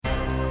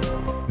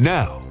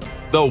Now,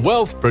 the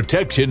Wealth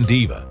Protection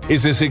Diva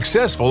is a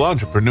successful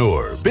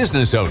entrepreneur,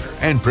 business owner,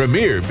 and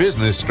premier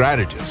business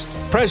strategist,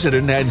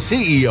 president and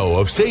CEO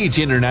of Sage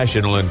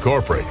International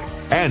Incorporated,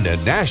 and a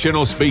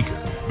national speaker,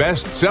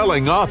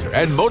 best-selling author,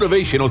 and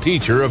motivational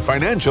teacher of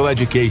financial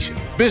education,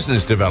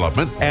 business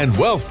development, and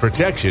wealth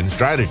protection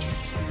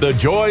strategies. The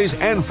joys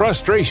and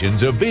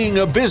frustrations of being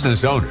a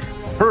business owner.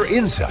 Her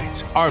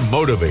insights are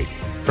motivating.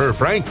 Her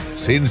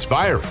frankness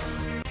inspiring.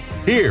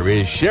 Here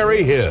is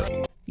Sherry Hill.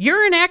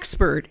 You're an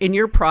expert in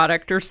your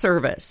product or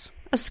service,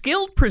 a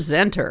skilled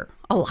presenter,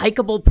 a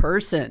likable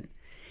person,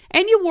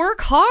 and you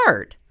work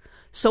hard.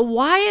 So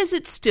why is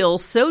it still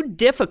so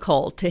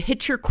difficult to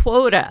hit your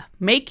quota,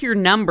 make your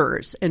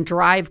numbers, and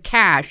drive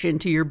cash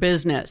into your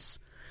business?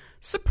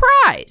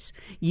 Surprise!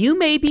 You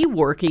may be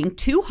working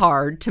too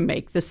hard to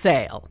make the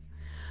sale.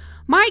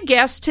 My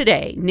guest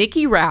today,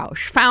 Nikki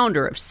Rausch,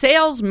 founder of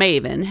Sales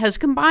Maven, has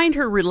combined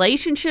her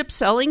relationship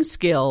selling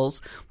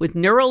skills with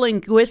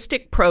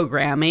neurolinguistic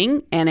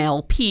programming,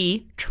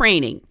 NLP,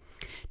 training.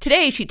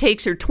 Today, she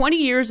takes her 20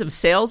 years of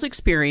sales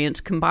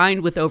experience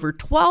combined with over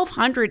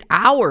 1,200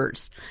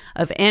 hours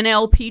of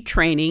NLP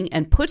training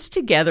and puts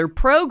together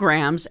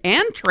programs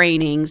and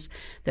trainings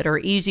that are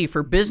easy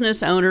for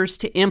business owners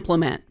to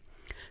implement.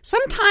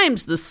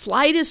 Sometimes the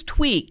slightest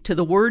tweak to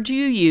the words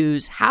you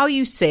use, how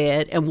you say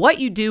it, and what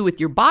you do with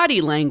your body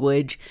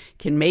language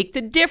can make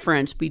the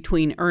difference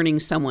between earning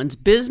someone's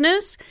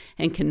business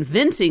and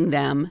convincing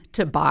them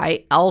to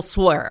buy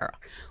elsewhere.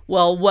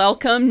 Well,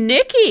 welcome,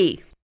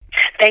 Nikki.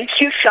 Thank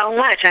you so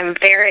much. I'm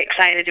very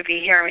excited to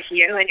be here with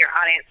you and your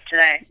audience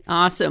today.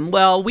 Awesome.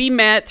 Well, we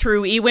met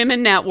through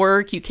eWomen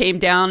Network. You came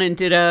down and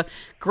did a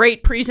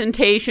great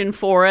presentation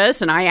for us,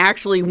 and I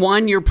actually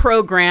won your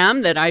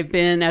program that I've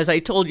been, as I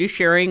told you,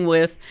 sharing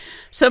with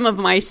some of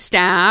my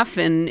staff,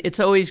 and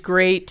it's always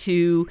great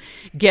to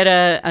get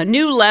a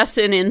new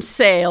lesson in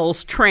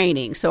sales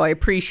training, so I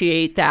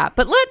appreciate that.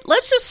 But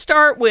let's just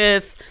start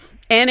with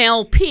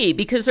NLP,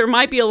 because there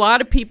might be a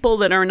lot of people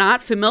that are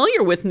not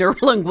familiar with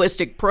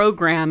neurolinguistic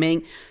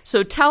programming.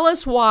 So tell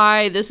us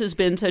why this has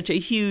been such a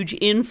huge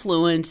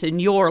influence in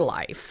your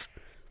life.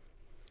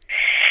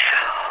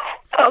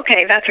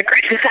 Okay, that's a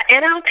great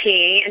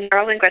NLP, and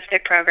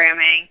neurolinguistic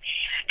programming.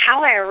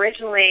 How I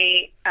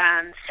originally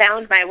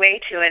found my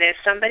way to it is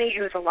somebody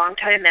who was a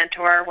longtime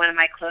mentor, one of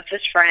my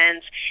closest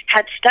friends,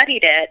 had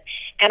studied it.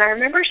 And I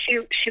remember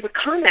she would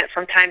comment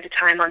from time to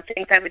time on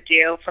things I would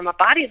do from a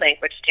body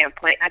language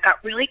standpoint. I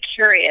got really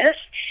curious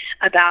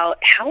about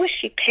how was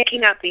she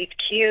picking up these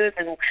cues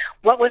and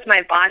what was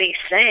my body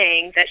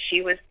saying that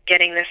she was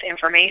getting this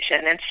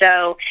information. And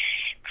so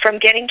from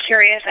getting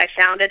curious, I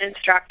found an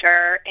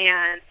instructor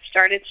and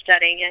started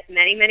studying it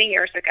many, many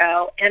years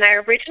ago. And I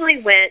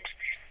originally went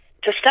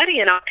to study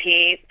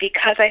NLP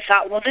because I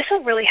thought, well, this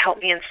will really help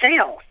me in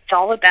sales. It's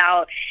all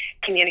about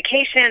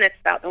communication. It's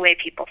about the way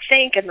people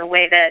think and the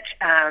way that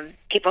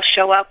people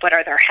show up. What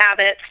are their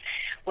habits?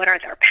 What are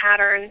their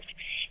patterns?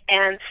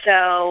 And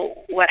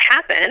so what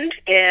happened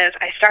is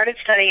I started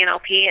studying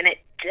NLP, and it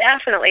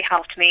definitely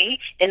helped me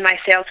in my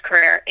sales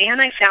career.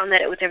 And I found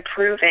that it was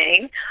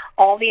improving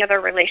all the other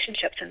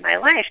relationships in my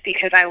life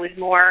because I was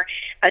more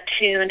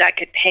attuned. I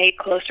could pay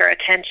closer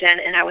attention,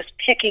 and I was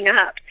picking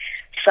up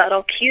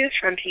subtle cues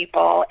from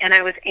people, and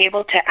I was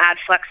able to add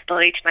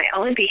flexibility to my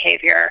own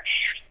behavior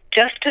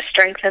just to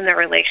strengthen the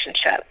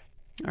relationship.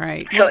 All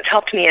right. So it's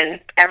helped me in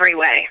every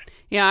way.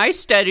 Yeah, I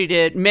studied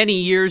it many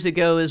years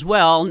ago as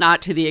well,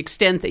 not to the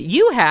extent that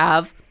you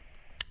have,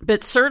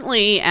 but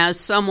certainly as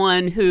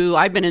someone who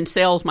I've been in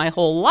sales my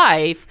whole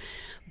life,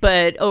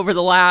 but over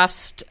the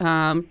last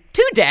 2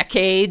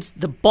 decades,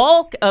 the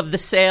bulk of the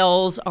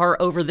sales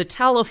are over the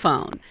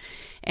telephone.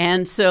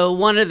 And so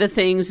one of the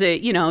things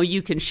that,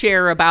 you can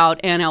share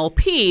about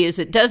NLP is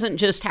it doesn't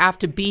just have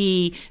to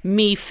be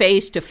me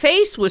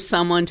face-to-face with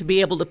someone to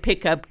be able to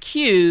pick up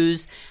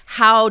cues.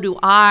 How do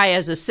I,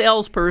 as a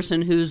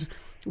salesperson who's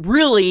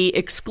really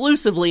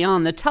exclusively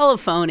on the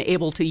telephone,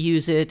 able to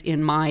use it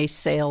in my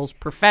sales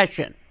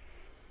profession?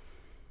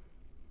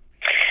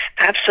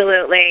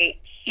 Absolutely.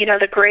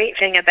 The great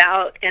thing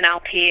about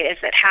NLP is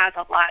it has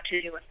a lot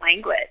to do with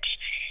language,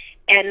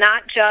 and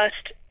not just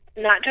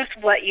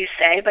what you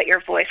say, but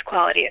your voice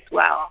quality as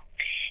well.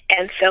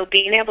 And so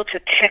being able to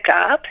pick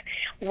up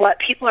what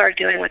people are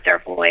doing with their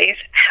voice,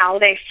 how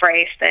they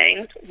phrase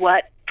things,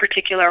 what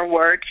particular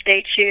words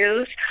they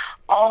choose,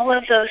 all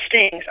of those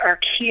things are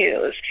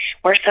cues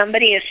where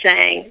somebody is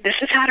saying, this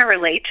is how to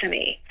relate to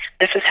me.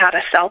 This is how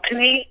to sell to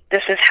me.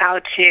 This is how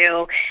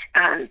to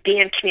be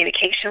in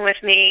communication with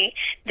me.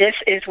 This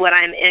is what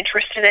I'm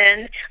interested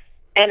in.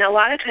 And a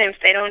lot of times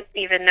they don't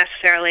even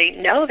necessarily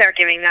know they're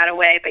giving that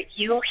away, but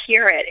you'll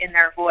hear it in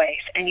their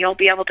voice, and you'll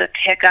be able to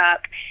pick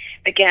up,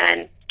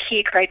 again,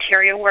 key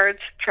criteria words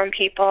from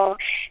people,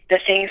 the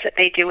things that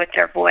they do with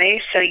their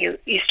voice. So you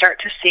start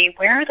to see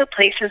where are the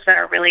places that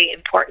are really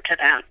important to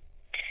them.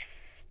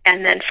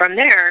 And then from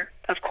there,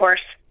 of course,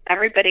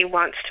 everybody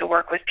wants to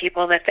work with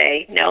people that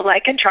they know,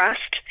 like, and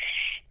trust.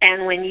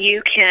 And when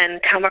you can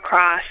come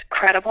across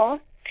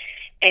credible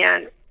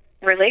and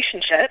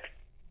relationship,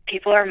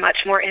 People are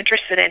much more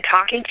interested in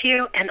talking to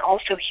you and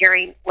also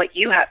hearing what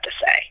you have to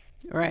say.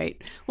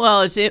 Right.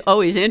 Well, it's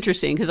always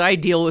interesting because I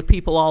deal with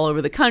people all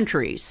over the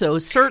country. So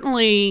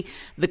certainly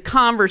the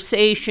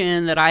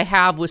conversation that I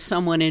have with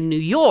someone in New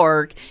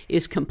York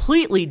is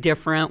completely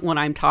different when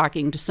I'm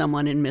talking to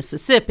someone in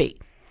Mississippi.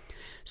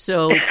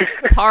 So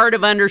part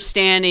of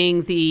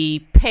understanding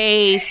the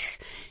pace,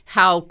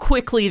 how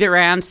quickly they're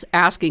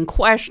asking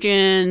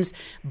questions,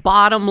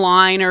 bottom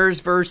liners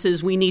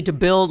versus we need to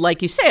build,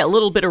 like you say, a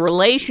little bit of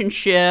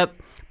relationship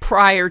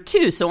prior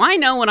to. So I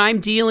know when I'm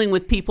dealing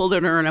with people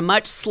that are in a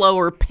much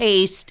slower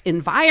paced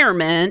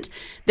environment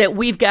that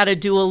we've got to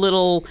do a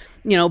little,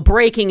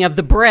 breaking of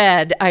the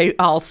bread,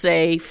 I'll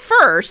say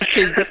first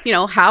to,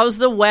 how's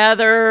the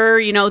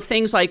weather,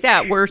 things like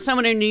that. Where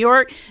someone in New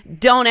York,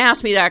 don't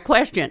ask me that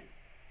question.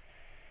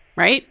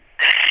 Right?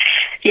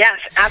 Yes,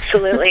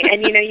 absolutely.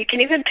 And, you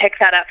can even pick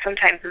that up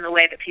sometimes in the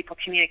way that people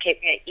communicate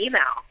via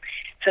email.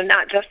 So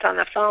not just on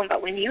the phone,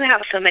 but when you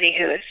have somebody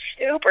who is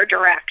super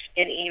direct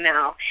in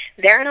email,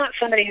 they're not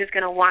somebody who's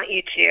going to want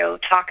you to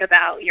talk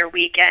about your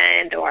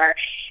weekend or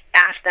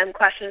ask them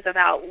questions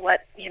about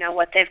what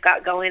they've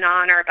got going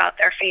on or about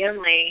their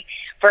family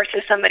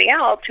versus somebody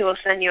else who will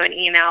send you an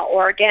email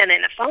or, again,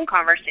 in a phone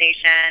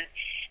conversation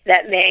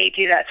that may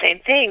do that same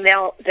thing.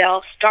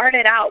 They'll start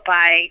it out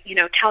by,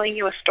 telling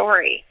you a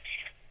story.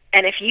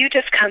 And if you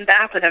just come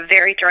back with a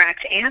very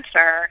direct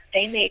answer,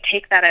 they may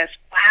take that as,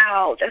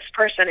 wow, this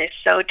person is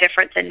so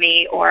different than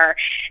me, or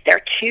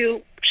they're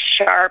too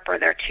sharp, or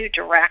they're too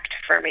direct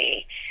for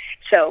me.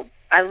 So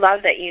I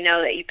love that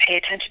that you pay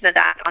attention to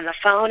that on the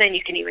phone, and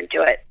you can even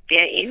do it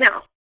via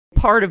email.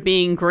 Part of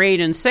being great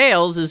in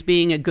sales is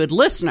being a good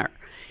listener.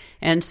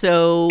 And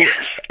so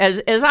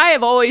as I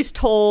have always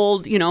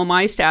told,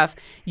 my staff,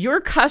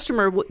 your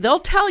customer, they'll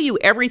tell you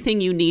everything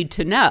you need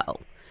to know.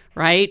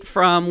 Right?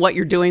 From what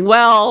you're doing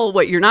well,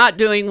 what you're not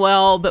doing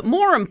well, but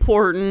more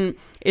important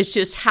is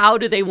just how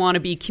do they want to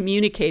be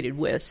communicated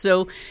with.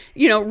 So,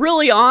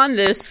 really on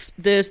this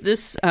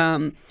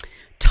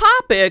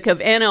topic of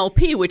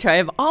NLP, which I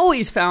have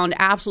always found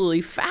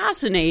absolutely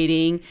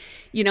fascinating,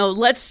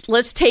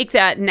 let's take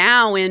that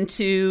now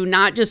into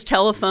not just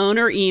telephone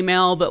or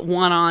email, but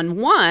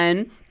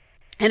one-on-one.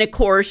 And of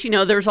course,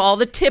 there's all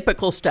the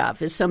typical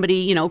stuff. Is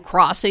somebody,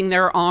 crossing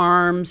their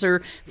arms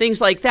or things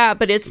like that?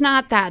 But it's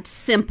not that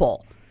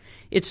simple.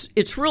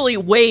 It's really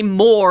way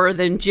more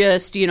than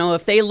just,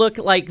 if they look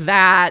like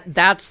that,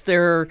 that's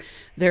their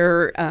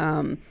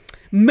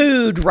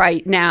mood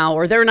right now,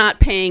 or they're not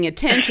paying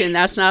attention.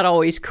 That's not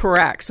always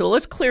correct. So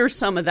let's clear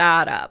some of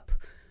that up.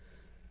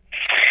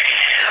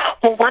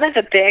 Well, one of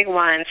the big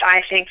ones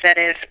I think that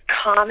is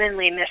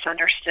commonly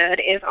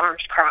misunderstood is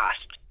arms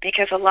crossed.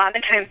 Because a lot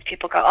of times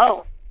people go,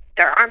 oh,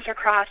 their arms are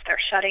crossed, they're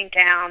shutting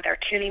down, they're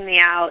tuning me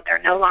out,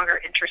 they're no longer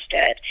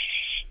interested.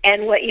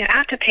 And what you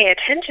have to pay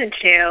attention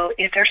to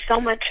is there's so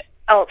much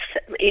else.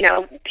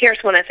 Here's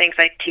one of the things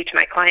I teach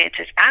my clients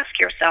is ask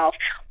yourself,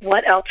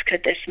 what else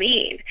could this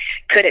mean?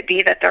 Could it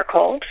be that they're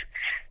cold?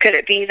 Could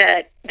it be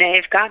that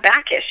they've got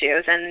back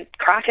issues and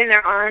crossing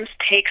their arms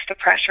takes the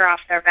pressure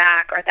off their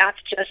back, or that's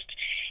just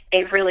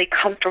a really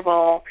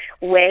comfortable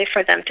way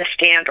for them to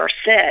stand or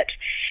sit?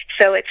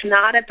 So it's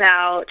not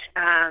about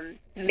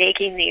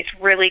making these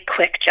really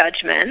quick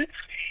judgments.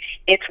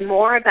 It's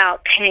more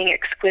about paying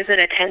exquisite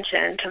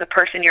attention to the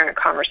person you're in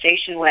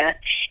conversation with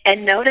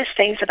and notice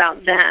things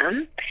about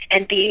them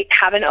and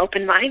have an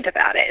open mind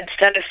about it.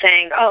 Instead of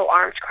saying, oh,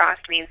 arms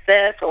crossed means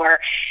this, or,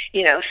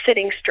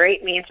 sitting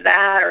straight means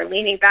that, or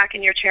leaning back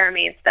in your chair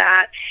means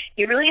that.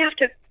 You really have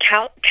to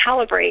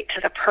calibrate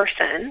to the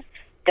person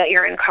that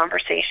you're in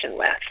conversation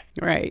with.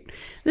 Right.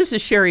 This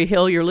is Sherry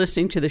Hill. You're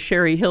listening to The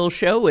Sherry Hill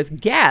Show with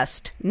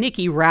guest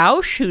Nikki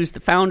Rausch, who's the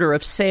founder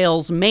of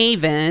Sales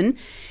Maven.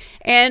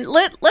 And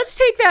let's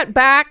take that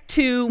back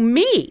to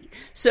me.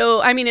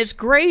 So, it's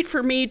great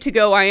for me to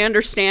go, I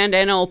understand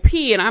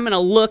NLP, and I'm going to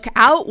look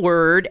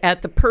outward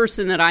at the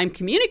person that I'm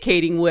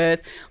communicating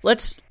with.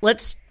 Let's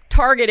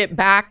target it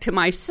back to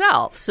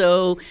myself.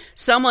 So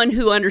someone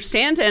who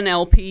understands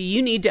NLP, you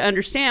need to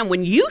understand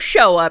when you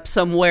show up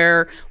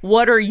somewhere,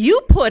 what are you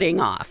putting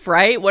off,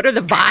 right? What are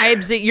the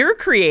vibes that you're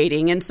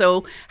creating? And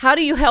so how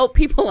do you help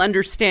people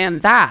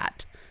understand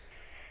that?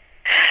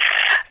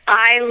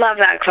 I love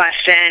that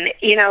question.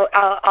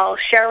 I'll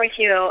share with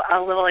you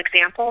a little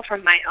example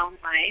from my own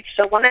life.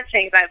 So one of the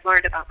things I've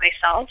learned about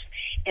myself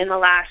in the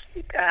last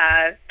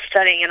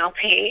studying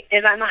NLP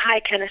is I'm a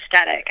high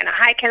kinesthetic. And a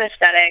high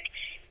kinesthetic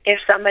is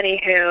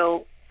somebody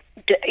who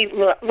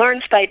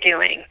learns by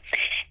doing.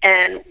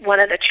 And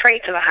one of the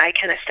traits of a high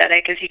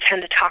kinesthetic is you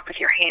tend to talk with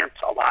your hands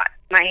a lot.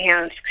 My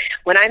hands,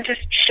 when I'm just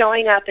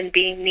showing up and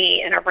being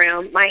me in a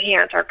room, my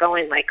hands are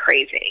going like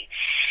crazy.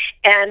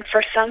 And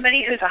for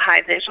somebody who's a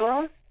high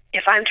visual,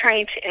 if I'm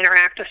trying to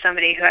interact with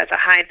somebody who has a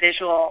high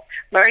visual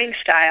learning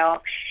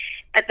style,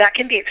 that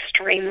can be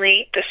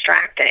extremely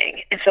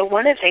distracting. And so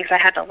one of the things I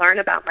had to learn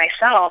about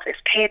myself is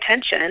pay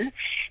attention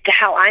to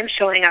how I'm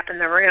showing up in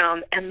the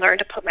room and learn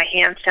to put my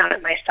hands down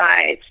at my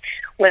sides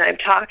when I'm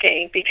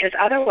talking, because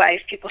otherwise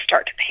people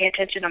start to pay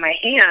attention to my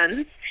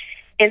hands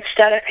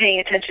instead of paying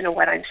attention to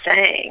what I'm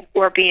saying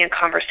or being in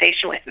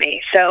conversation with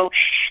me. So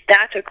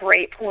that's a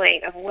great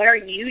point of what are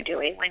you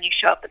doing when you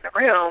show up in the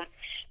room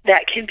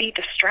that can be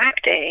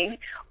distracting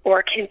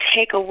or can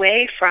take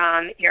away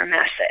from your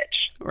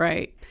message.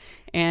 Right.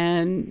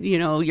 And,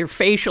 your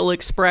facial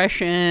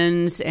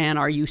expressions, and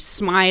are you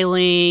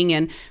smiling?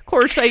 And of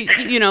course,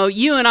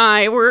 you and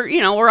I,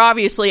 we're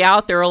obviously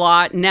out there a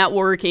lot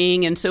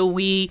networking. And so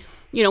we,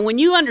 when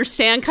you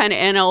understand kind of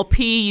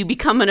NLP, you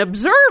become an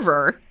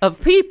observer of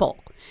people.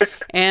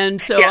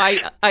 And so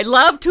yes. I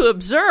love to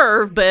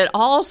observe, but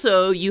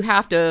also you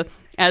have to,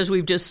 as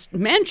we've just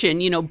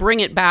mentioned, bring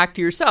it back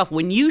to yourself.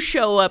 When you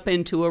show up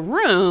into a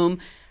room,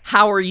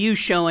 how are you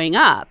showing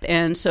up?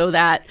 And so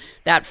that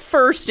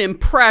first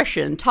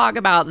impression, talk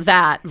about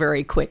that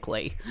very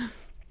quickly.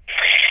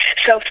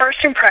 So first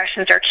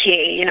impressions are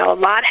key. A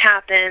lot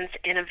happens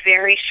in a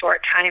very short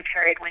time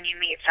period when you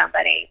meet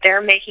somebody.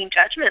 They're making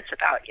judgments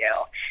about you.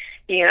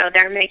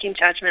 They're making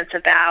judgments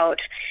about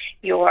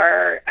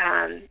your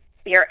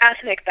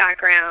ethnic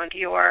background,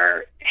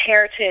 your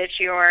heritage,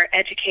 your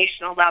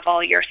educational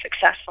level, your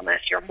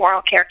successfulness, your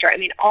moral character. I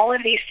mean, all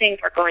of these things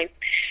are going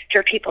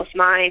through people's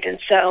mind. And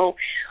so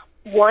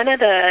one of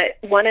the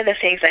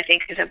things I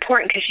think is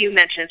important, because you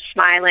mentioned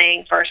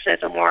smiling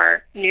versus a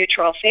more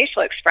neutral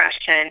facial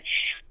expression,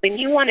 when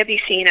you want to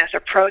be seen as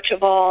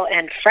approachable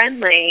and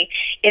friendly,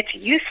 it's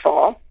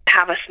useful to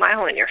have a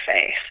smile on your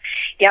face.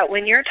 Yet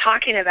when you're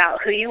talking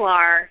about who you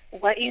are,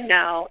 what you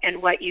know,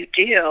 and what you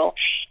do,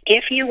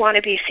 if you want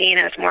to be seen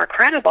as more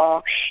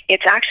credible,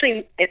 it's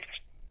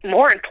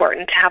more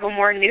important to have a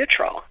more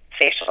neutral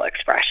facial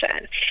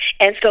expression.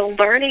 And so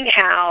learning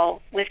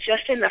how, with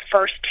just in the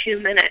first 2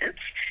 minutes,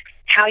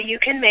 how you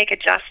can make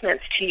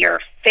adjustments to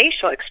your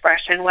facial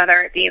expression,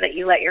 whether it be that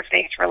you let your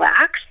face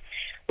relax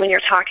when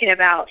you're talking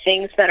about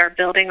things that are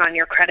building on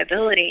your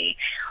credibility,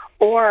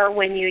 or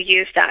when you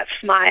use that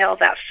smile,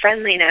 that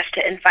friendliness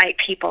to invite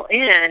people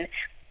in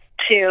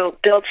to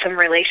build some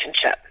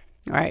relationship.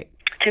 Right.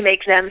 To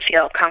make them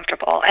feel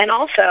comfortable. And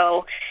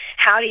also,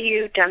 how do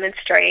you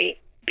demonstrate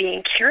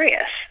being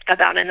curious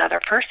about another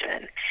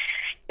person?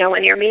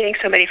 When you're meeting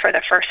somebody for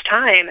the first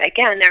time,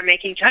 again, they're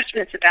making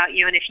judgments about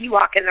you. And if you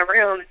walk in the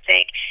room and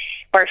think,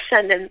 or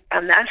send a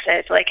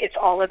message like it's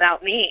all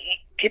about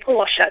me, people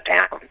will shut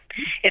down.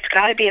 It's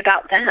got to be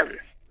about them.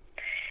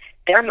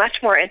 They're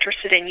much more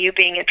interested in you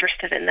being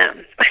interested in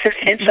them.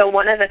 And so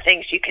one of the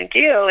things you can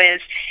do is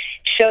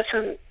show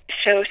some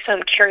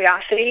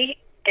curiosity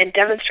and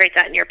demonstrate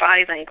that in your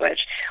body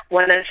language.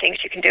 One of the things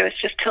you can do is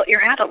just tilt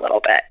your head a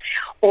little bit,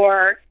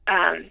 or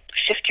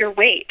shift your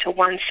weight to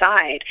one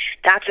side.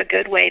 That's a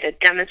good way to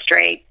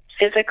demonstrate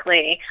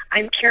physically,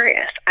 I'm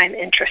curious, I'm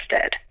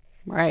interested.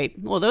 Right.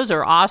 Well, those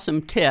are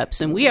awesome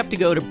tips. And we have to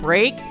go to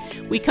break.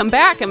 We come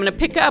back, I'm going to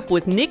pick up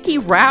with Nikki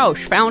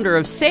Rausch, founder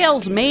of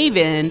Sales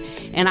Maven,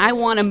 and I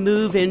want to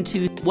move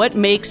into what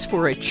makes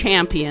for a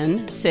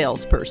champion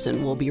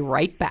salesperson. We'll be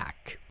right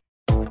back.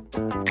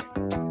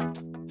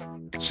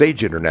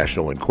 Sage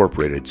International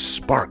Incorporated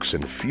sparks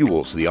and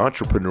fuels the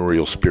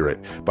entrepreneurial spirit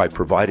by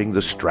providing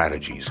the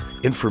strategies,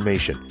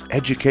 information,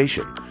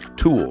 education,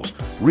 tools,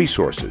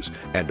 resources,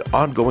 and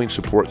ongoing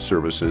support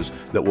services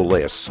that will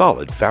lay a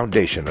solid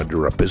foundation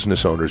under a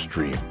business owner's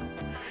dream.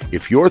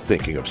 If you're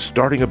thinking of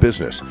starting a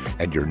business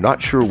and you're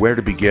not sure where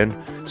to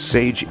begin,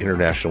 Sage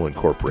International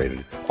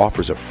Incorporated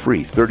offers a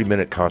free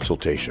 30-minute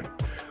consultation.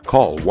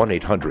 Call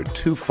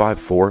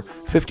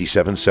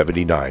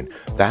 1-800-254-5779.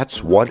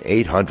 That's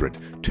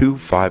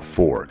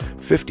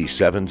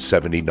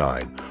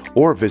 1-800-254-5779.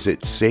 Or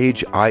visit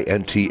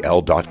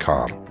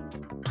sageintl.com.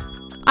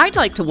 I'd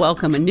like to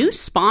welcome a new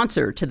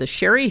sponsor to the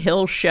Sherry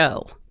Hill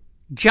Show,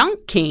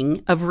 Junk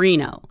King of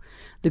Reno.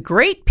 The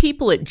great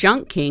people at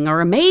Junk King are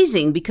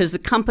amazing because the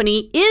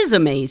company is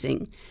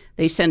amazing.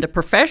 They send a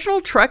professional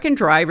truck and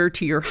driver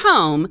to your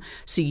home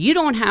so you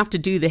don't have to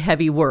do the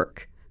heavy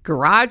work.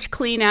 Garage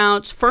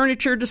cleanouts,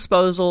 furniture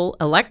disposal,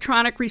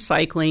 electronic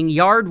recycling,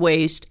 yard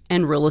waste,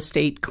 and real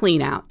estate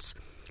cleanouts.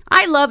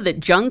 I love that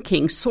Junk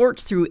King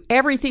sorts through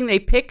everything they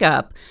pick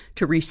up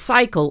to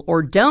recycle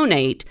or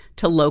donate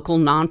to local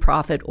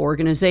nonprofit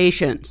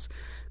organizations.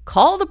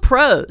 Call the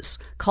pros.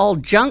 Call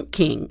Junk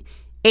King,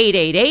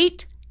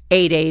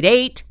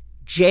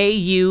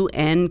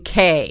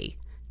 888-888-JUNK.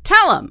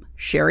 Tell them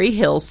Sherry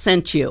Hill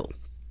sent you.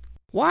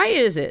 Why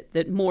is it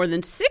that more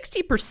than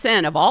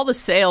 60% of all the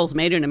sales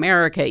made in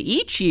America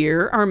each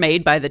year are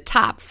made by the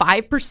top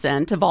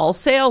 5% of all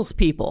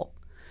salespeople?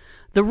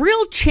 The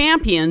real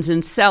champions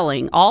in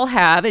selling all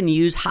have and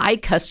use high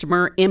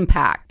customer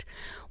impact.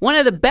 One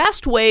of the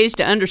best ways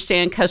to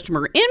understand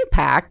customer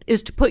impact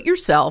is to put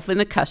yourself in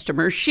the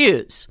customer's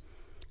shoes.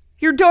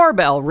 Your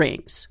doorbell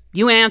rings.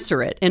 You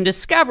answer it and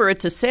discover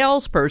it's a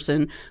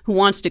salesperson who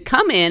wants to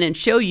come in and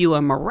show you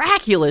a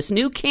miraculous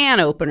new can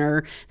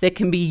opener that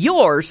can be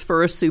yours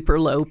for a super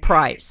low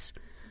price.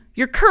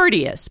 You're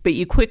courteous, but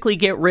you quickly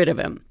get rid of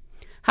him.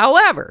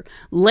 However,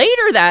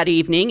 later that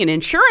evening, an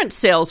insurance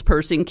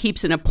salesperson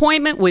keeps an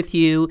appointment with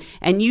you,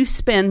 and you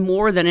spend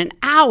more than an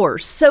hour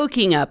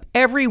soaking up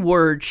every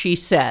word she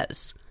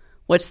says.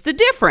 What's the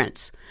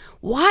difference?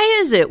 Why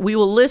is it we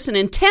will listen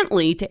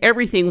intently to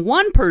everything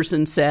one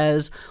person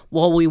says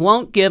while we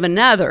won't give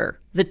another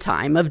the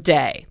time of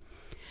day?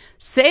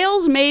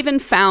 Sales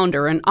Maven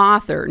founder and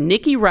author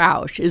Nikki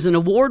Rausch is an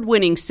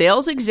award-winning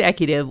sales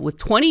executive with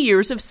 20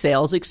 years of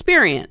sales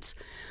experience.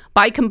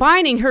 By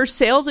combining her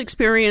sales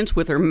experience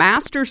with her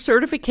master's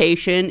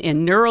certification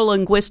in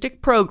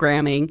neuro-linguistic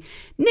programming,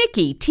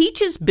 Nikki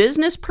teaches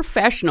business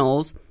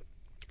professionals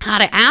how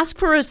to ask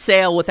for a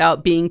sale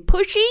without being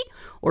pushy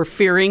or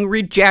fearing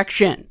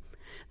rejection.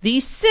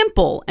 These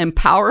simple and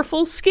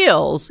powerful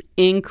skills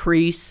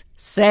increase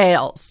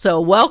sales. So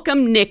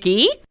welcome,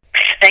 Nikki.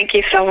 Thank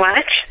you so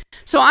much.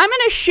 So I'm going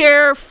to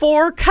share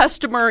 4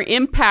 customer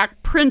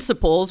impact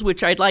principles,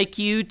 which I'd like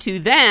you to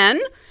then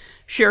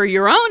share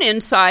your own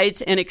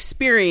insights and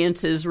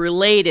experiences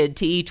related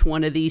to each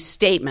one of these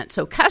statements.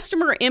 So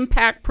customer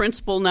impact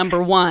principle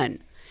number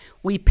 1,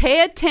 we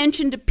pay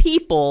attention to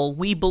people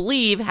we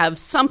believe have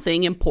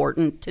something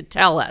important to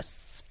tell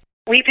us.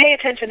 We pay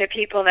attention to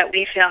people that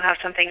we feel have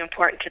something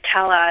important to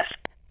tell us,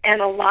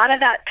 and a lot of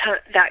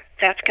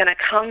that's going to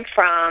come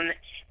from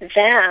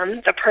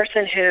them, the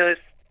person who's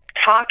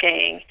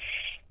talking,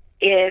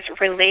 is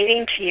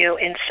relating to you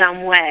in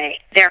some way.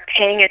 They're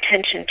paying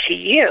attention to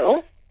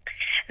you,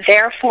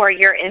 therefore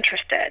you're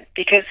interested,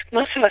 because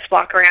most of us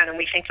walk around and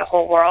we think the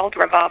whole world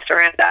revolves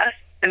around us.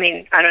 I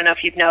mean, I don't know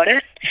if you've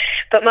noticed,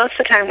 but most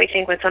of the time we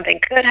think when something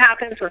good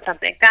happens, when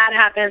something bad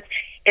happens,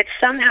 it's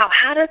somehow,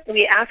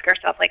 we ask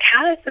ourselves, like,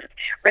 how does this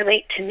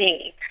relate to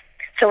me?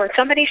 So when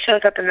somebody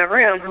shows up in the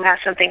room who has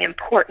something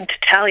important to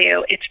tell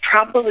you, it's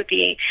probably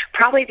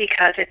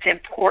because it's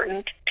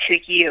important to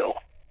you.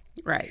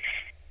 Right.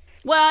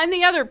 Well, and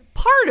the other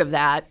part of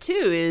that, too,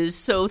 is,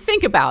 so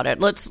think about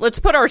it. Let's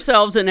put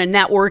ourselves in a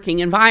networking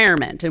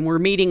environment, and we're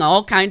meeting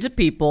all kinds of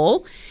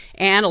people,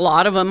 and a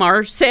lot of them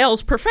are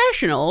sales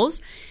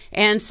professionals,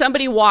 and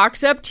somebody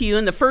walks up to you,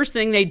 and the first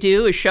thing they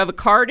do is shove a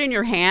card in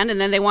your hand,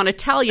 and then they want to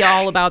tell you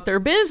all about their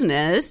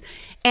business.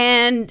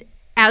 And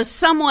as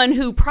someone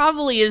who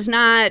probably is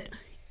not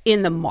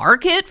in the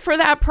market for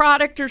that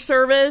product or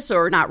service,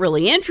 or not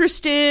really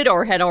interested,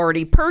 or had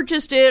already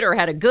purchased it, or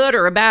had a good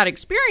or a bad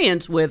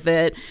experience with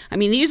it. I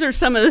mean, these are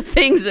some of the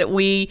things that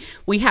we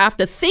have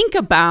to think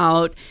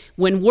about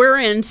when we're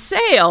in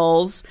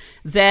sales,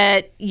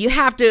 that you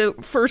have to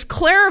first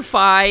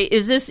clarify,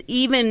 is this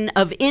even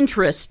of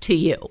interest to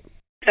you?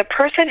 The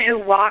person who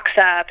walks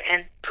up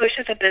and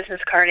pushes a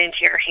business card into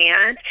your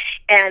hand,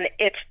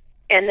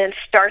 and then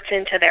starts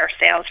into their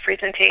sales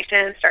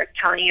presentation, starts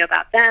telling you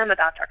about them,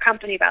 about their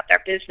company, about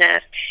their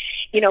business.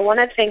 You know, one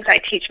of the things I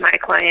teach my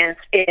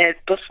clients is,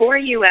 before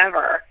you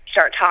ever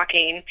start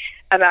talking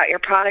about your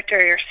product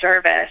or your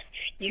service,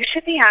 you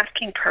should be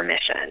asking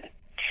permission.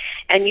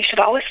 And you should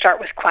always start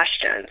with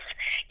questions.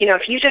 You know,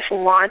 if you just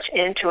launch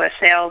into a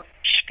sales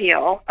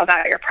spiel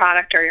about your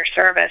product or your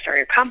service or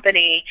your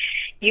company,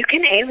 you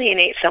can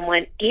alienate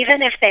someone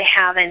even if they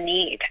have a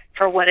need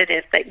for what it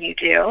is that you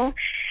do,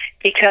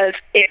 because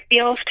it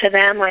feels to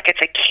them like it's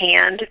a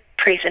canned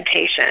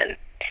presentation.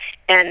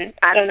 And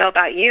I don't know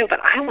about you, but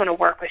I want to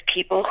work with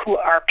people,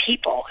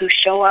 who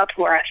show up,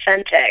 who are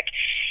authentic.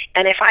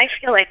 And if I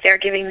feel like they're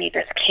giving me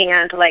this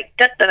canned, like,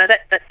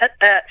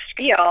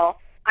 spiel,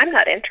 I'm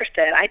not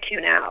interested. I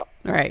tune out.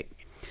 Right.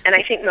 And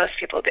I think most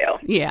people do.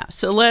 Yeah.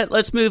 So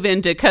let's move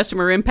into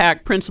customer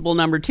impact principle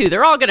number 2.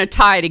 They're all going to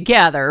tie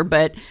together,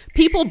 but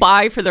people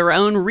buy for their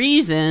own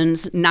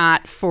reasons,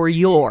 not for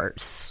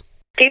yours.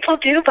 People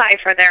do buy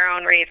for their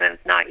own reasons,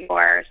 not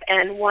yours.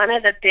 And one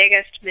of the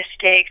biggest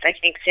mistakes I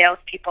think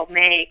salespeople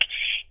make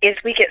is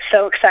we get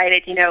so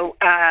excited. You know,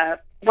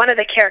 one of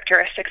the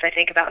characteristics I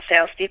think about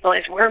salespeople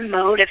is we're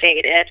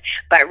motivated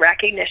by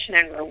recognition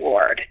and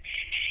reward.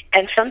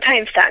 And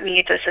sometimes that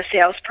means, as a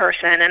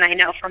salesperson, and I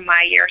know from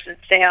my years in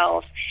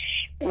sales,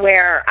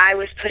 where I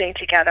was putting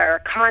together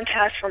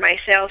contests for my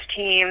sales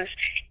teams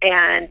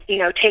and, you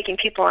know, taking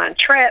people on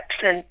trips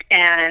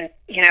and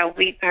you know,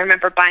 I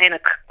remember buying a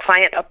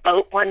client a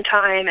boat one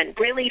time, and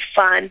really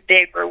fun,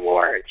 big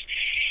rewards.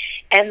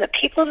 And the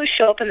people who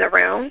show up in the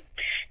room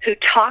who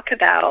talk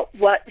about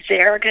what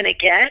they're going to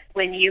get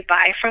when you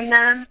buy from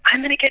them, I'm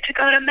going to get to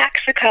go to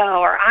Mexico,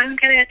 or I'm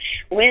going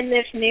to win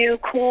this new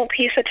cool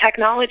piece of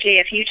technology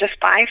if you just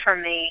buy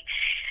from me.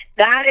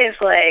 That is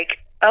like,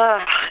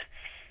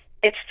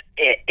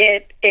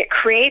 it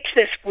creates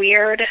this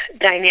weird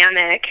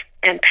dynamic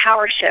and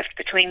power shift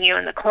between you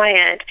and the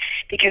client,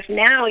 because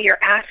now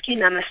you're asking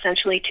them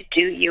essentially to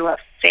do you a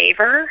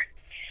favor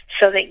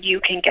so that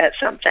you can get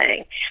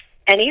something.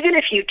 And even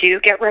if you do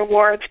get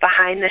rewards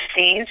behind the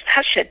scenes,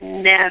 that should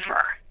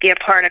never be a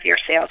part of your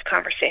sales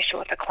conversation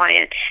with a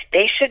client.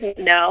 They shouldn't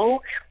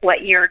know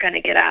what you're going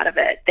to get out of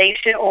it. They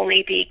should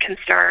only be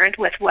concerned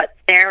with what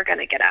they're going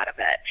to get out of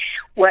it.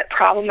 What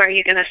problem are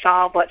you going to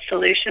solve? What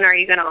solution are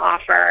you going to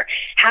offer?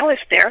 How is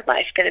their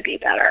life going to be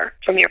better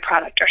from your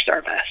product or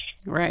service?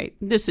 Right.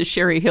 This is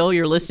Sherry Hill.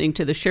 You're listening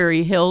to The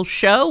Sherry Hill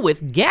Show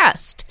with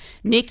guest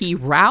Nikki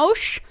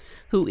Rausch,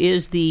 who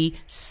is the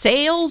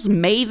Sales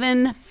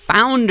Maven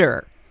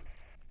founder.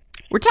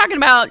 We're talking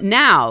about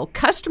now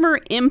customer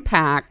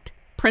impact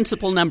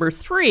principle number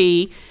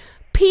 3.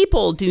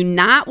 People do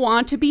not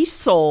want to be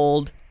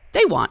sold.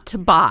 They want to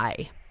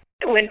buy.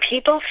 When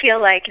people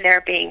feel like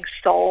they're being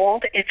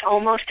sold, it's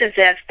almost as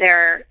if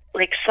they're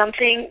like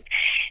something's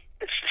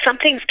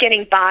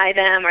getting by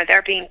them, or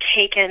they're being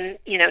taken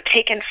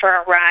for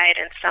a ride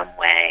in some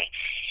way.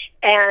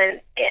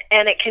 And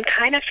it can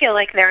kind of feel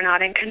like they're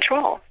not in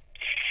control.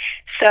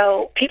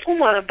 So people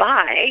want to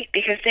buy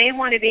because they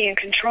want to be in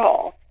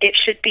control. It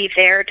should be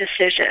their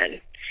decision.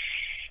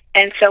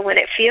 And so when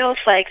it feels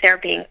like they're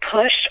being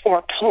pushed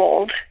or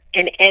pulled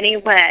in any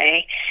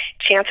way,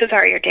 chances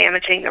are you're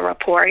damaging the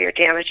rapport, you're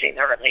damaging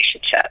the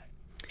relationship.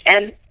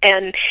 And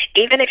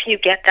even if you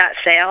get that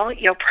sale,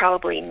 you'll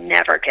probably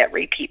never get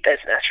repeat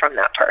business from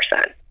that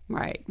person.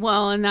 Right.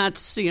 Well, and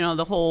that's,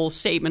 the whole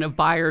statement of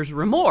buyer's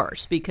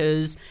remorse,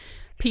 because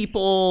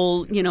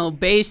people,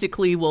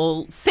 basically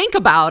will think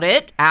about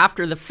it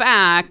after the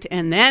fact,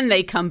 and then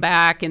they come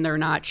back and they're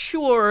not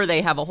sure.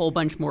 They have a whole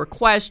bunch more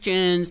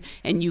questions,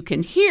 and you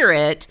can hear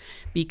it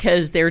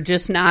because they're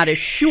just not as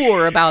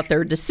sure about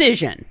their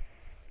decision.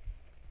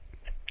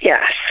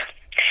 Yes.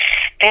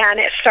 And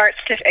it starts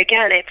to,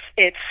 again,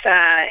 it's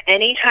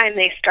anytime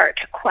they start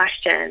to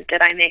question,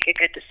 did I make a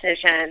good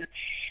decision,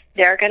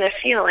 they're going to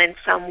feel in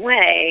some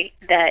way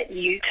that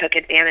you took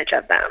advantage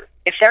of them.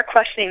 If they're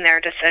questioning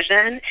their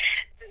decision,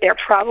 they're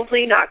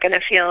probably not going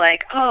to feel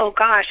like, oh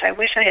gosh, I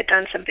wish I had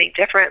done something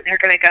different. They're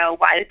going to go,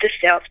 why did this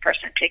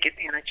salesperson take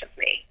advantage of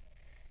me?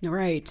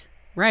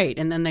 Right.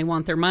 And then they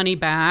want their money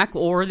back,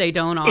 or they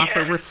don't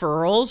offer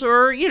referrals,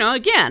 or,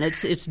 again,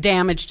 it's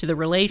damage to the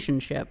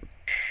relationship.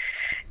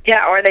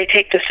 Yeah, or they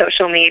take to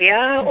social media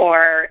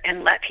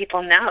and let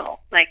people know,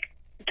 like,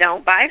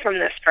 don't buy from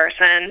this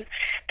person.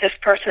 This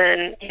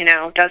person,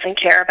 doesn't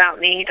care about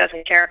me,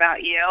 doesn't care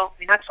about you. I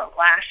mean, that's the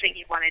last thing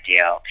you want to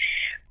do.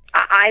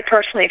 I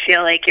personally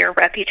feel like your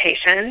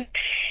reputation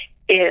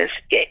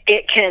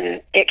it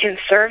can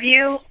serve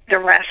you the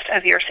rest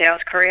of your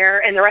sales career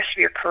and the rest of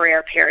your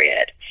career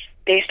period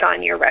based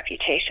on your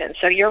reputation.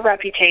 So your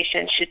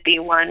reputation should be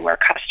one where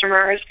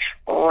customers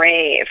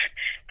rave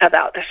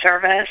about the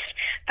service,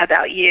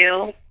 about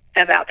you,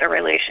 about the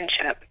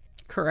relationship.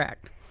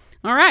 Correct.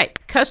 All right.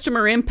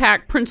 Customer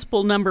impact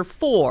principle number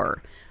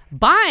 4.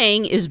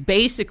 Buying is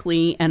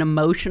basically an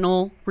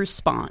emotional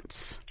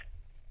response.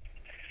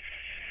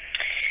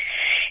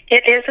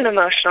 It is an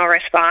emotional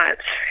response.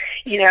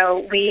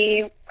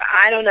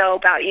 I don't know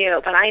about you,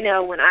 but I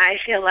know when I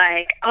feel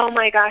like, oh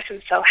my gosh,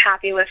 I'm so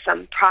happy with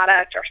some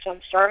product or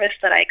some service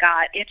that I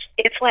got,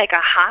 it's like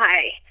a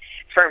high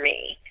for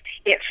me.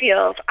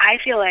 I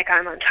feel like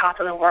I'm on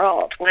top of the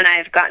world when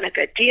I've gotten a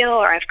good deal,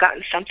 or I've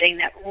gotten something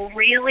that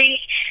really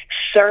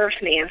serves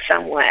me in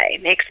some way,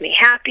 makes me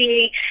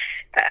happy,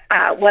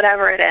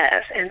 whatever it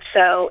is. And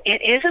so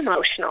it is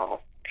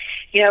emotional.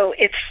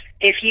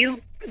 If you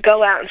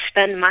go out and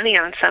spend money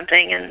on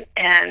something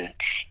and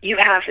you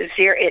have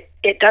zero,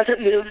 it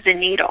doesn't move the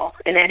needle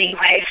in any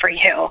way for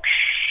you,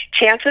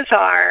 chances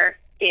are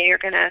you're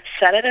going to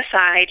set it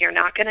aside, you're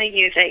not going to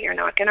use it, you're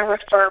not going to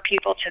refer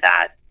people to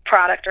that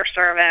product or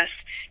service.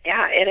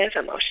 Yeah, it is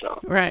emotional.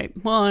 Right.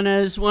 Well, and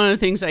as one of the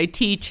things I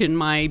teach in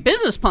my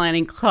business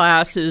planning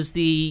class is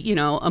the,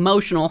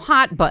 emotional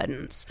hot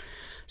buttons.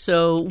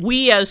 So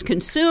we as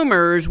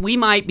consumers, we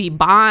might be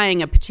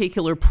buying a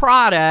particular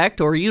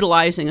product or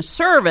utilizing a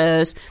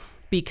service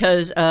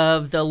because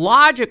of the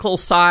logical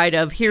side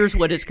of here's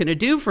what it's going to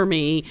do for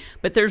me,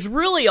 but there's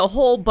really a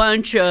whole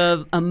bunch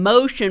of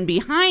emotion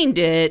behind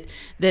it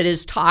that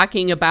is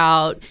talking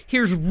about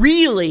here's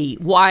really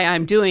why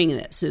I'm doing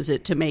this. Is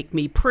it to make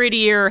me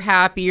prettier,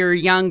 happier,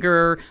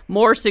 younger,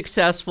 more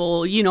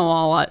successful,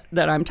 all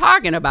that I'm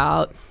talking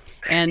about.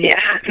 And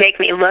make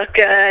me look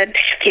good.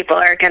 People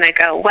are going to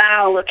go,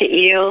 wow, look at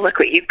you. Look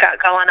what you've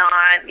got going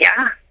on.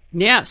 Yeah.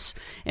 Yes.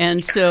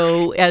 And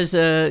so as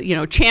a,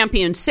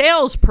 champion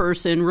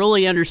salesperson,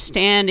 really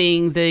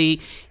understanding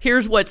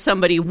here's what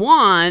somebody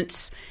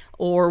wants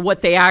or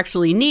what they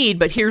actually need,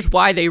 but here's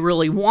why they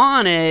really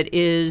want it,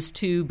 is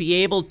to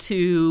be able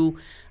to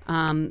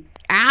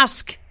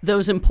ask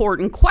those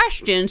important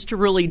questions to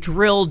really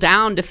drill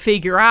down to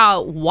figure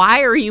out,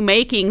 why are you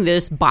making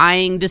this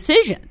buying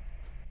decision?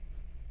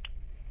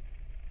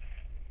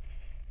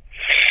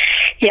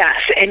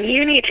 Yes, and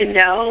you need to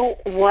know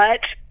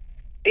what,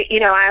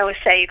 I always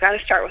say you've got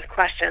to start with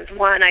questions.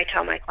 One, I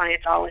tell my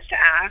clients always to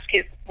ask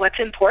is, what's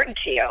important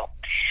to you?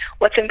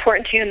 What's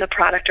important to you in the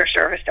product or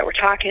service that we're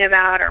talking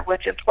about, or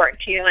what's important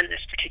to you in this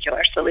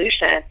particular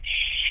solution?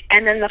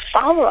 And then the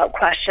follow-up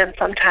question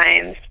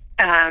sometimes,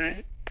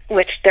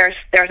 which there's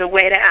a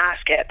way to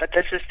ask it, but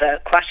this is the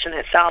question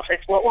itself, is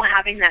what will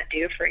having that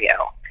do for you?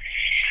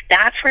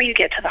 That's where you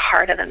get to the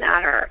heart of the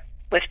matter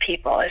with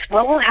people, is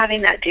what will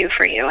having that do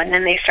for you? And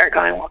then they start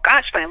going, well,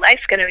 gosh, my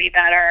life's going to be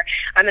better.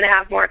 I'm going to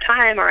have more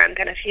time, or I'm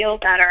going to feel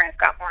better. I've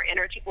got more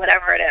energy,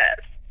 whatever it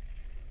is.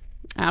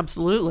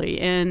 Absolutely.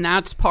 And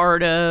that's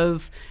part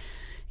of,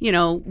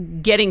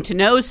 getting to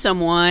know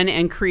someone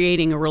and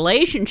creating a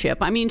relationship.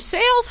 I mean,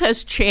 sales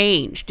has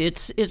changed.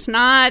 It's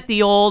not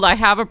the old, I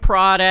have a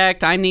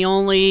product, I'm the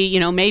only,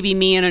 maybe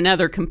me and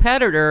another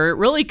competitor. It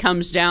really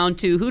comes down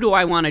to who do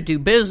I want to do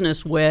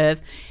business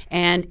with,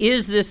 and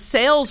is this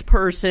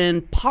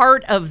salesperson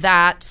part of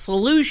that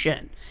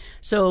solution?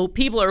 So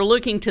people are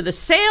looking to the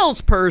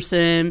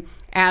salesperson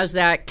as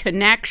that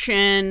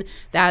connection,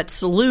 that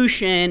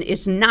solution.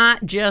 Is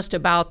not just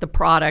about the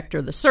product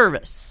or the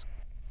service.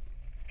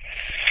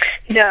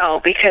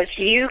 No, because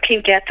you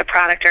can get the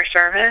product or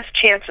service,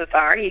 chances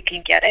are you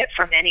can get it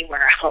from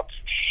anywhere else.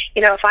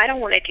 If I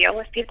don't want to deal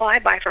with people, I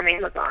buy from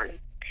Amazon.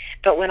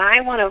 But when I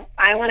want to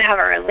have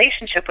a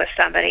relationship with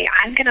somebody,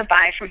 I'm going to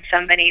buy from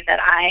somebody that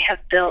I have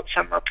built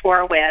some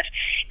rapport with.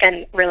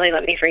 And really,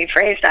 let me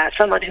rephrase that,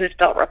 someone who's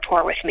built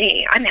rapport with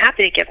me. I'm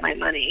happy to give my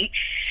money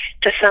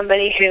to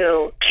somebody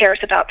who cares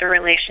about the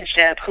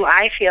relationship, who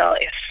I feel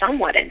is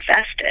somewhat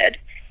invested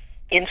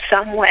in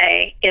some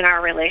way in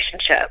our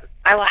relationship.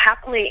 I will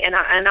happily, and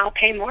I'll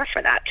pay more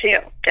for that too,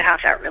 to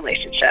have that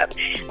relationship,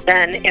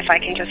 than if I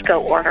can just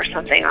go order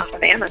something off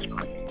of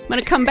Amazon. I'm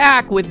going to come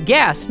back with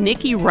guest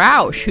Nikki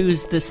Rausch,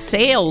 who's the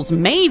sales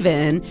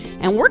maven,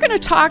 and we're going to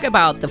talk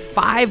about the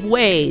 5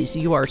 ways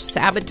you are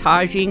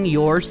sabotaging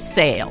your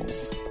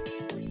sales.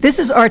 This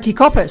is Artie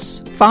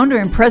Koppes, founder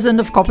and president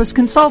of Koppes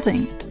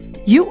Consulting.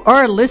 You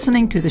are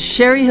listening to The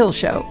Sherry Hill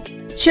Show.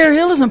 Sherry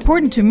Hill is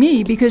important to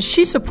me because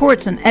she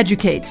supports and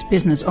educates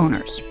business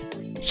owners.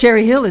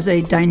 Sherry Hill is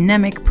a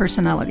dynamic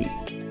personality.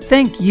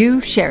 Thank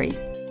you, Sherry.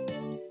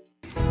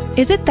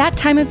 Is it that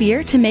time of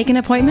year to make an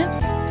appointment?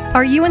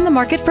 Are you in the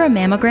market for a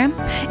mammogram?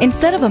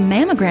 Instead of a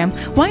mammogram,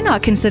 why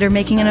not consider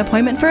making an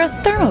appointment for a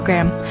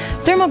thermogram?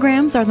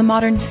 Thermograms are the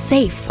modern,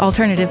 safe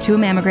alternative to a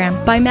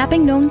mammogram. By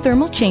mapping known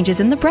thermal changes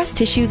in the breast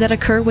tissue that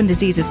occur when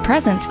disease is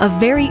present, a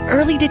very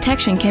early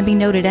detection can be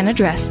noted and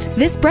addressed.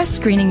 This breast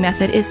screening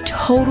method is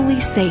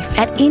totally safe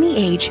at any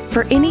age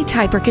for any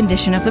type or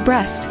condition of the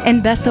breast.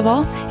 And best of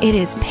all, it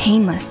is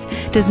painless,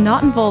 does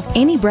not involve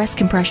any breast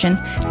compression,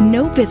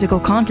 no physical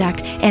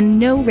contact, and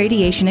no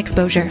radiation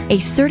exposure. A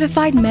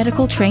certified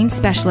medical trained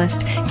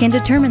specialist can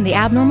determine the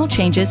abnormal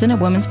changes in a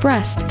woman's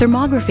breast.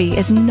 Thermography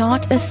is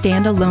not a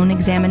standalone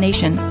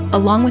examination.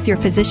 Along with your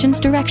physician's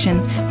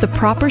direction, the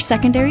proper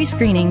secondary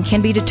screening can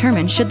be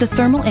determined should the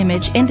thermal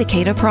image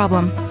indicate a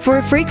problem. For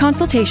a free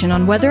consultation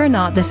on whether or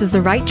not this is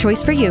the right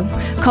choice for you,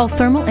 call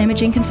Thermal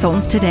Imaging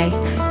Consultants today,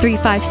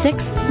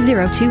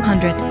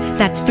 356-0200.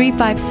 That's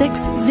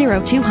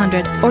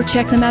 356-0200, or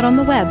check them out on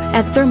the web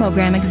at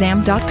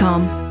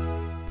thermogramexam.com.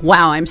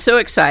 Wow, I'm so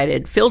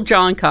excited. Phil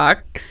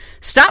Johncock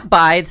stopped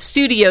by the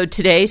studio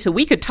today so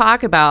we could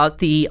talk about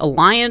the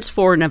Alliance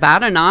for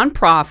Nevada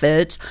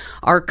Nonprofits,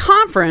 our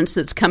conference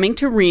that's coming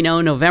to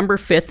Reno November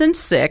 5th and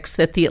 6th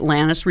at the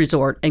Atlantis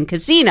Resort and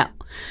Casino.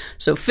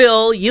 So,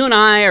 Phil, you and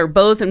I are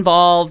both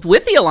involved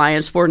with the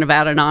Alliance for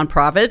Nevada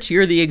Nonprofits.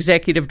 You're the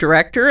executive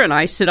director, and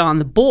I sit on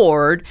the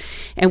board,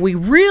 and we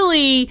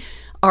really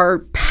are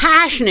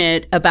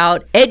passionate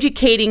about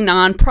educating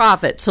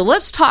nonprofits. So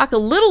let's talk a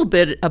little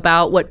bit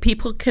about what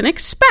people can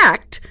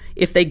expect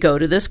if they go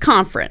to this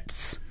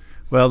conference.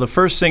 Well, the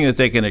first thing that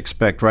they can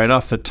expect right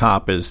off the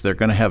top is they're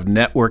going to have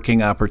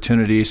networking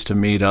opportunities to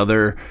meet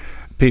other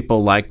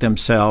people like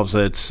themselves.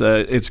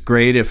 It's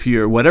great if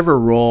you're, whatever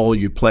role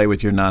you play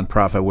with your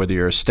nonprofit, whether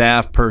you're a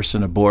staff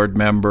person, a board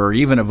member,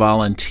 even a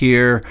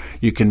volunteer,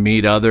 you can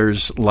meet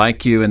others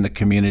like you in the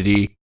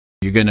community.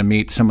 You're going to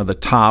meet some of the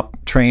top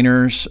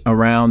trainers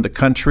around the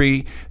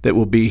country that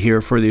will be here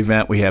for the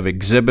event. We have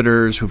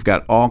exhibitors who've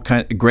got all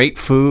kind of great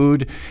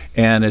food,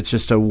 and it's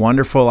just a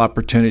wonderful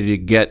opportunity to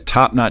get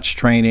top-notch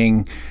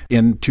training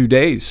in 2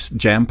 days,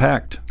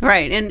 jam-packed.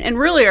 Right, and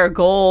really our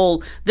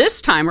goal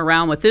this time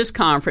around with this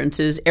conference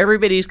is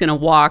everybody's going to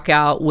walk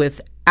out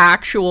with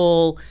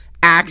actual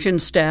action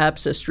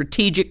steps, a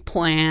strategic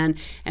plan,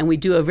 and we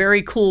do a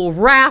very cool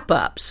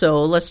wrap-up.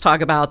 So let's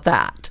talk about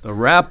that. The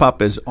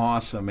wrap-up is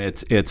awesome.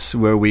 It's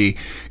where we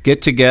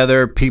get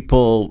together,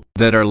 people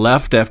that are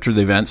left after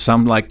the event.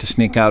 Some like to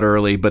sneak out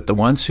early, but the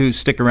ones who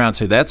stick around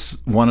say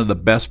that's one of the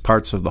best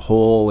parts of the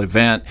whole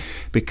event,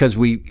 because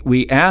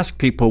we ask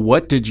people,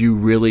 what did you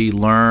really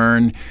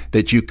learn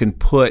that you can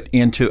put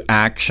into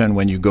action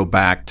when you go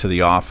back to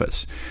the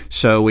office?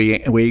 So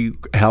we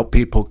help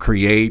people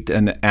create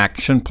an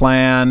action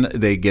plan.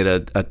 They get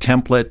a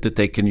template that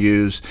they can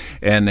use,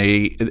 and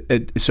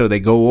so they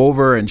go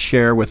over and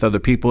share with other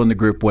people in the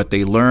group what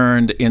they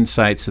learned,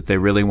 insights that they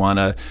really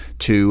want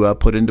to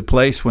put into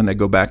place when they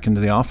go back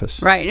into the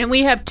office. Right, and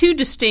we have 2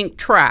 distinct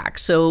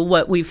tracks. So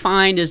what we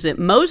find is that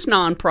most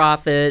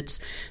nonprofits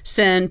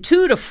send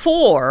 2 to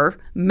 4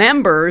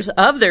 members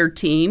of their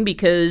team,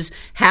 because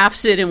half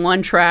sit in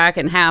one track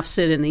and half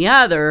sit in the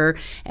other,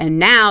 and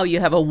now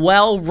you have a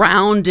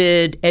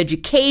well-rounded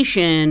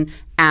education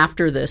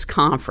after this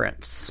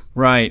conference.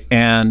 Right,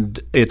 and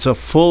it's a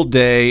full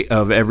day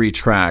of every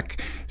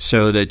track.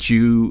 so that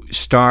you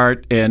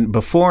start. And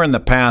before in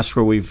the past,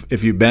 where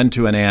if you've been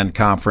to an AND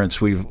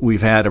conference,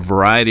 we've had a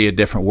variety of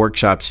different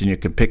workshops, and you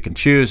can pick and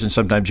choose, and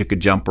sometimes you could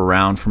jump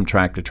around from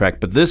track to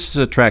track. But this is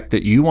a track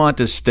that you want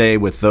to stay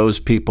with those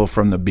people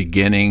from the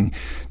beginning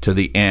to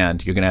the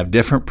end. You're going to have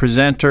different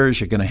presenters.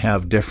 You're going to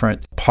have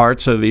different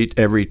parts of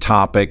every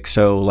topic.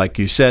 So like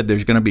you said,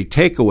 there's going to be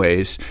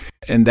takeaways.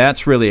 And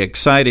that's really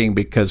exciting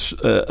because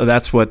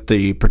that's what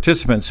the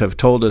participants have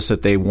told us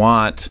that they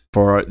want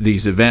for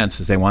these events,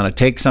 is they want to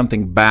take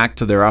something back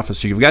to their office.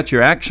 So you've got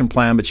your action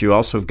plan, but you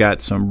also have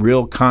got some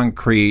real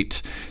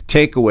concrete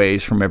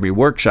takeaways from every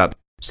workshop.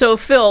 So,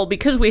 Phil,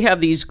 because we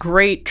have these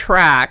great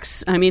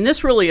tracks, I mean,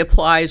 this really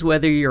applies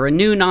whether you're a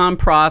new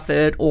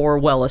nonprofit or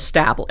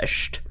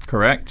well-established.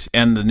 Correct.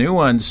 And the new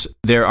ones,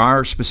 there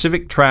are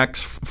specific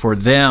tracks for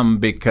them,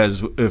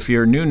 because if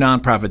you're a new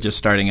nonprofit just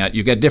starting out,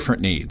 you've got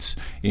different needs.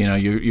 You know,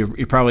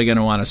 you're probably going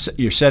to want to,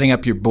 you're setting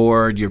up your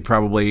board, you're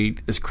probably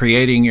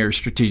creating your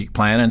strategic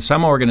plan. And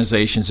some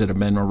organizations that have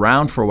been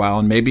around for a while,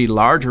 and maybe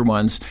larger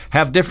ones,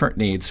 have different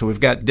needs. So we've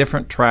got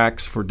different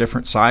tracks for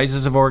different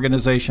sizes of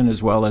organization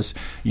as well as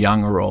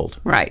young or old.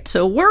 Right.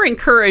 So we're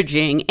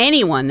encouraging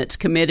anyone that's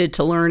committed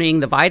to learning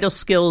the vital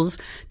skills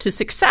to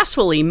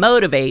successfully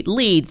motivate,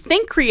 lead,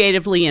 think creatively,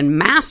 and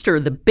master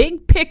the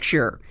big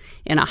picture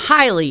in a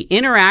highly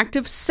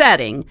interactive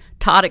setting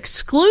taught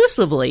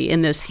exclusively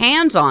in this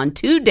hands-on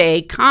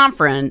 2-day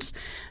conference.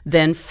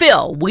 Then,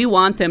 Phil, we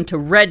want them to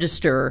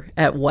register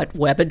at what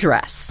web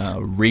address?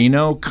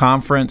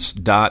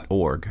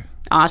 RenoConference.org.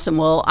 Awesome.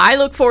 Well, I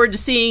look forward to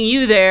seeing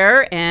you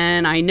there,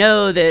 and I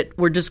know that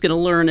we're just going to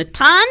learn a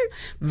ton.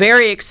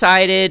 Very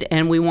excited,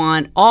 and we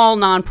want all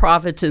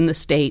nonprofits in the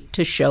state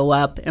to show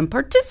up and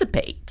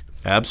participate.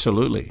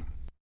 Absolutely.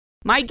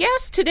 My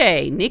guest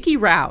today, Nikki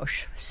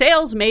Rausch,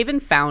 Sales Maven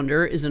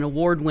founder, is an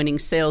award-winning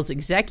sales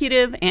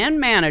executive and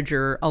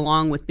manager,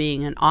 along with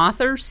being an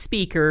author,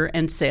 speaker,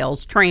 and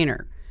sales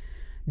trainer.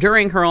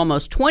 During her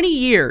almost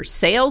 20-year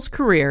sales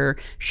career,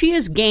 she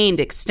has gained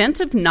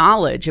extensive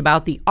knowledge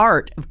about the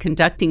art of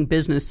conducting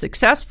business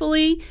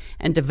successfully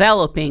and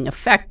developing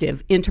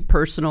effective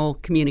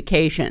interpersonal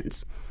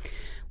communications.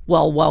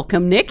 Well,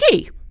 welcome,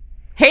 Nikki.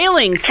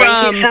 Hailing from,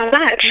 thank you so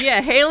much.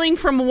 Yeah, hailing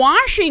from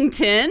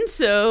Washington.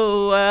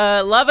 So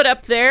love it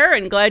up there,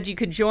 and glad you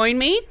could join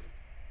me.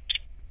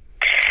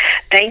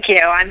 Thank you.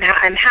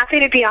 I'm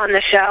happy to be on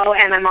the show,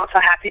 and I'm also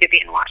happy to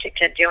be in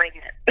Washington doing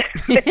it.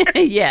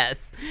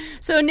 Yes.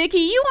 So, Nikki,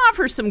 you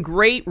offer some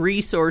great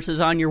resources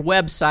on your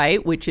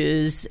website, which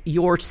is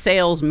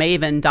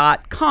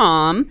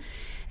yoursalesmaven.com.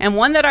 And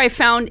one that I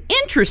found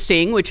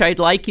interesting, which I'd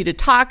like you to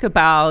talk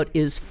about,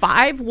 is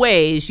 5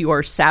 ways you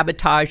are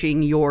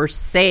sabotaging your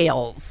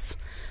sales.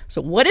 So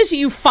what is it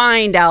you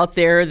find out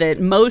there that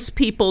most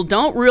people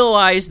don't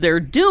realize they're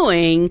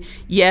doing,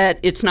 yet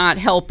it's not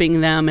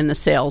helping them in the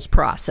sales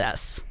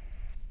process?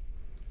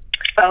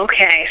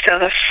 Okay, so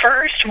the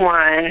first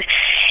one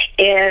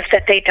is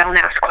that they don't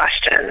ask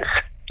questions.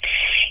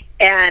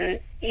 And,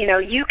 you know,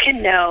 you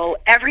can know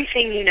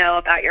everything you know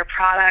about your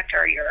product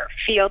or your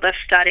field of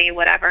study,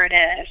 whatever it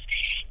is.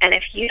 And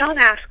if you don't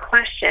ask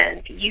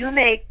questions, you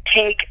may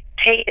take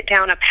it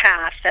down a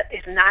path that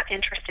is not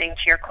interesting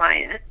to your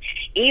client,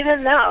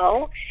 even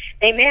though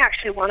they may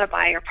actually want to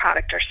buy your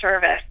product or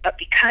service. But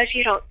because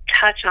you don't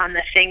touch on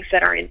the things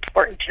that are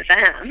important to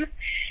them,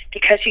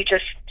 because you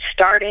just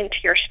start into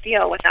your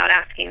spiel without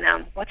asking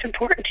them what's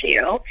important to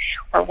you,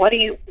 or what are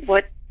you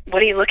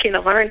looking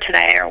to learn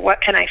today, or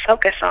what can I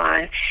focus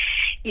on,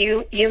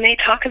 you may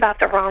talk about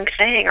the wrong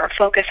thing or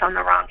focus on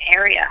the wrong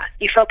area.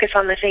 You focus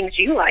on the things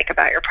you like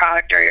about your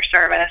product or your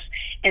service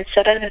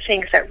instead of the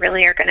things that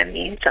really are going to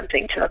mean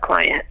something to the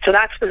client. So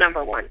that's the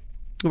number one.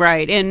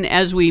 Right. And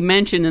as we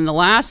mentioned in the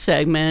last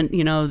segment,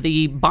 you know,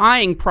 the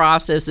buying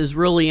process is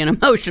really an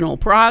emotional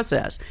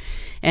process.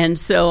 And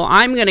so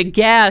I'm going to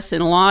guess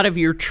in a lot of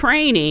your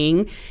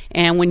training,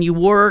 and when you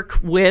work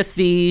with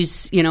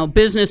these, you know,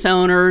 business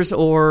owners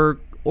or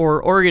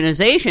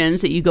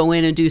organizations that you go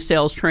in and do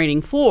sales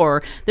training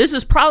for, this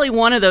is probably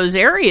one of those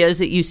areas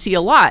that you see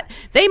a lot.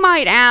 They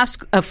might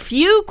ask a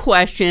few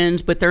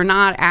questions, but they're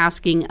not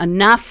asking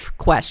enough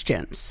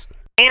questions.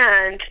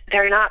 And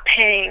they're not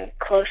paying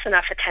close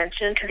enough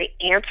attention to the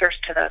answers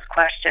to those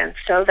questions,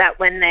 so that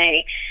when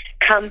they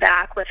come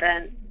back with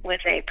a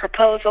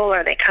proposal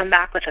or they come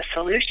back with a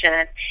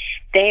solution,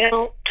 they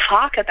don't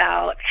talk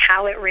about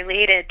how it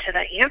related to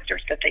the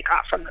answers that they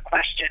got from the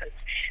questions.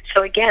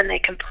 So again, they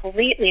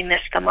completely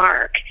miss the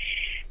mark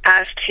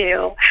as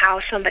to how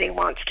somebody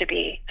wants to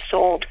be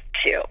sold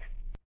to.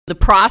 The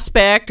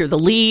prospect or the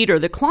lead or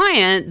the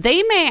client,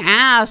 they may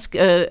ask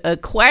a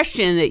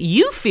question that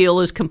you feel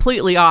is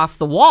completely off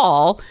the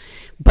wall,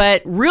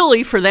 but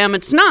really for them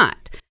it's not.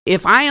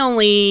 If I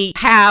only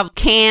have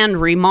canned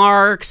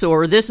remarks,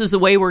 or this is the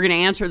way we're going to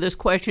answer this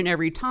question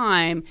every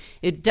time,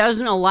 it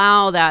doesn't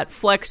allow that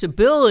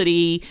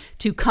flexibility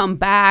to come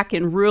back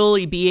and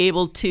really be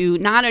able to,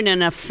 not in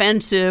an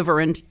offensive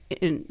or in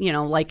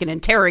like an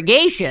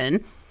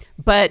interrogation,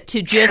 but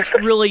to just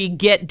really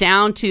get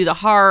down to the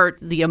heart,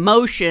 the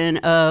emotion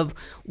of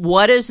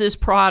what is this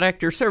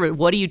product or service?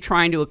 What are you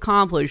trying to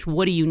accomplish?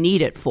 What do you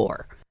need it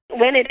for?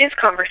 When it is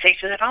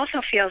conversation, it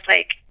also feels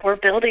like we're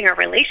building a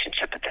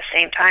relationship at the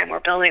same time. We're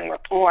building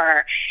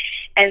rapport.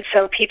 And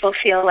so people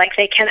feel like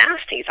they can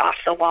ask these off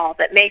the wall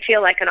that may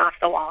feel like an off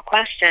the wall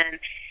question.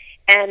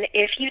 And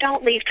if you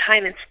don't leave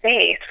time and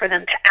space for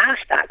them to ask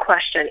that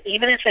question,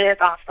 even if it is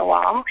off the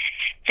wall,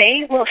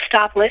 they will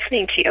stop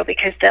listening to you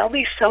because they'll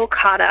be so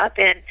caught up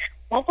in,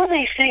 what will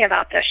they say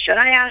about this? Should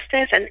I ask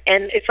this? And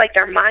it's like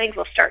their mind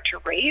will start to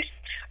race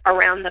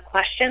around the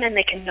question, and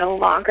they can no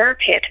longer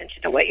pay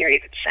attention to what you're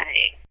even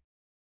saying.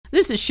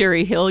 This is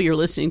Sherry Hill. You're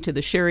listening to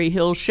The Sherry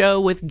Hill Show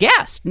with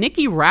guest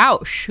Nikki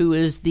Rausch, who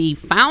is the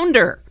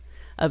founder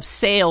of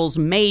Sales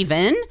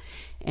Maven.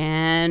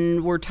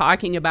 And we're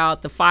talking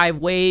about the 5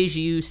 ways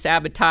you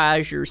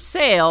sabotage your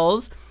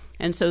sales.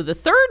 And so the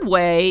third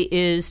way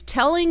is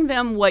telling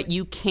them what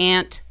you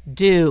can't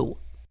do.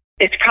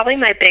 It's probably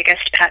my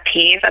biggest pet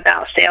peeve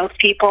about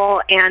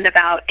salespeople and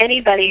about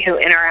anybody who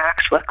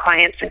interacts with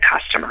clients and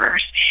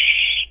customers.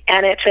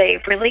 And it's a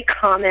really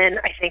common,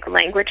 I think,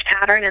 language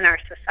pattern in our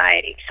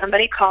society.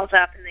 Somebody calls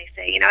up and they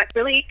say, I'd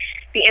really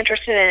be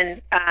interested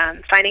in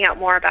finding out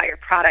more about your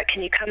product.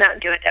 Can you come out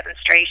and do a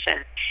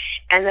demonstration?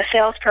 And the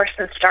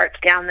salesperson starts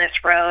down this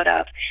road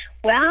of,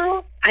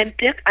 well, I'm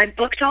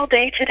booked all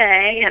day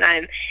today, and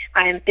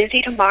I'm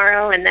busy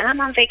tomorrow, and then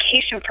I'm on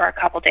vacation for a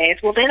couple days.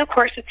 Well, then, of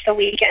course, it's the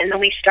weekend, and then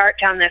we start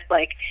down this,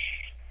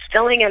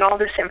 filling in all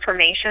this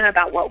information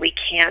about what we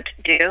can't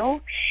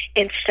do,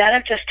 instead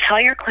of just tell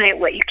your client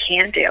what you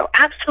can do.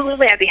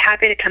 Absolutely, I'd be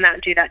happy to come out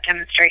and do that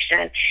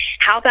demonstration.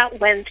 How about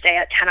Wednesday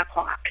at 10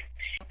 o'clock?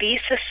 Be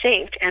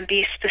succinct and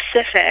be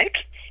specific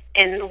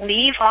and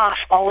leave off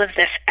all of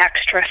this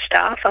extra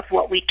stuff of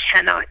what we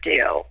cannot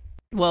do.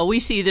 Well,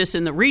 we see this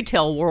in the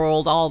retail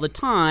world all the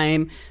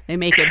time. They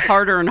make it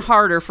harder and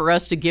harder for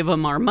us to give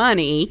them our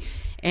money.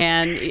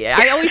 And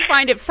I always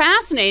find it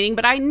fascinating,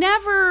 but I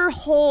never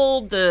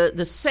hold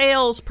the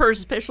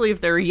salesperson, especially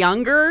if they're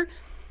younger,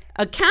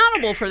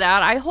 accountable for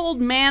that. I hold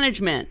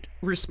management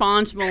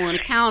responsible and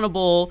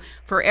accountable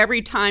for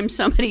every time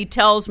somebody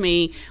tells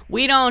me,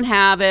 we don't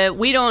have it,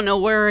 we don't know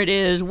where it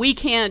is, we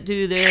can't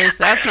do this,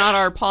 that's not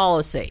our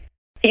policy.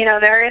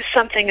 There is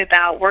something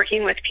about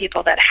working with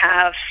people that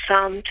have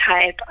some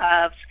type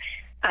of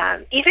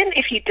even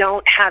if you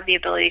don't have the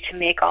ability to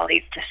make all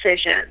these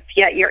decisions,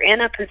 yet you're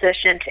in a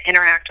position to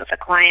interact with a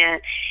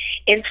client,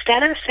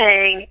 instead of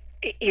saying,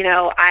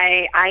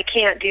 I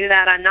can't do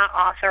that, I'm not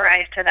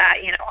authorized to that,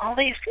 all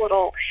these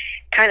little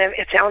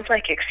it sounds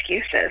like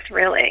excuses,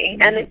 really.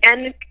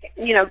 Mm-hmm.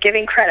 And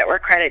giving credit where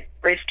credit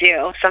is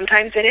due.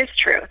 Sometimes it is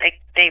true.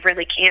 They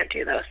really can't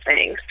do those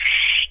things.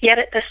 Yet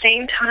at the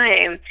same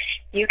time,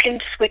 you can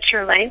switch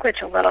your language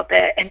a little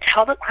bit and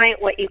tell the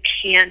client what you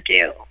can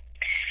do.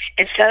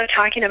 Instead of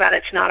talking about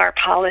it's not our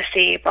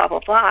policy, blah, blah,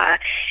 blah,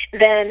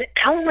 then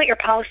tell them what your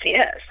policy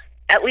is.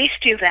 At least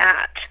do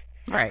that.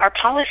 Right. Our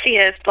policy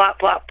is blah,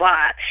 blah,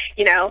 blah,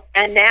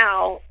 and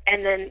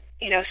then,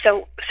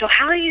 so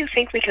how do you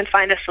think we can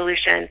find a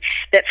solution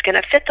that's going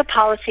to fit the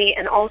policy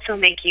and also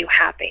make you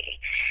happy?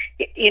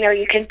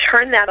 You can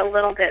turn that a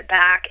little bit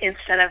back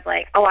instead of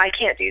like, oh, I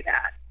can't do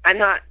that. I'm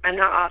not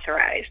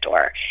authorized,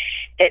 or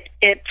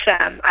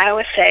I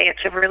always say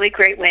it's a really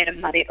great way to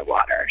muddy the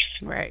waters.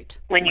 Right.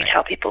 When you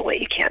tell people what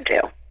you can't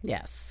do.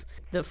 Yes.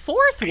 The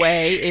fourth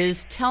way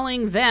is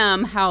telling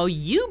them how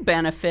you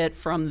benefit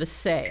from the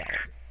sale.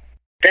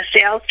 The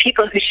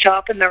salespeople who show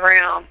up in the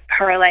room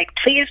who are like,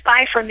 please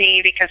buy from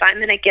me because I'm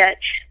going to get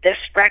this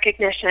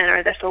recognition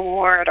or this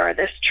award or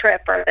this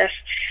trip or this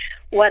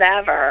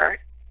whatever.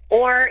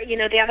 Or,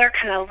 the other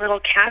kind of little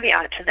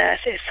caveat to this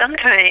is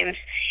sometimes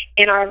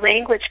in our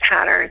language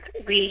patterns,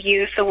 we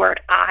use the word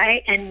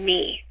I and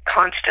me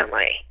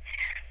constantly.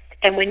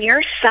 And when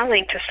you're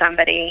selling to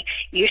somebody,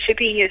 you should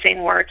be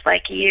using words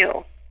like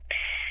you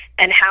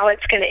and how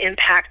it's going to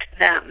impact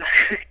them.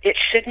 It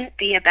shouldn't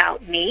be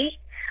about me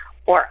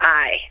or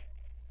I.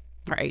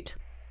 Right.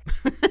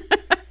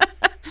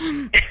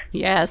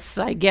 Yes,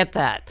 I get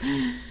that.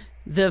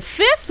 The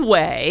fifth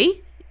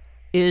way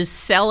is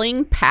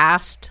selling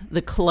past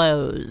the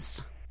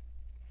close.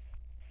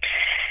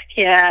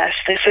 Yes,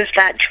 this is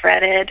that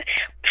dreaded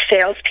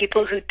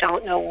salespeople who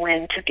don't know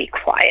when to be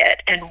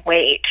quiet and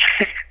wait.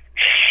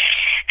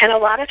 And a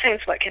lot of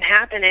times what can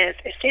happen is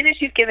as soon as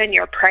you've given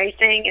your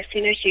pricing, as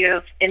soon as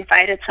you've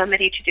invited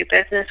somebody to do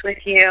business with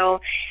you,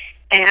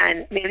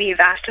 and maybe you've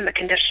asked them a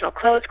conditional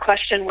close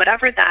question,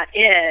 whatever that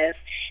is,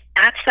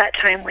 that's that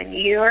time when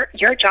your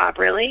job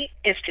really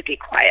is to be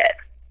quiet.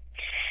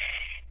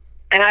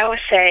 And I always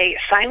say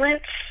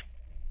silence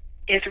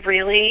is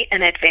really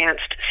an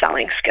advanced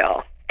selling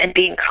skill, and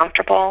being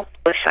comfortable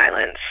with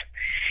silence.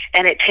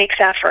 And it takes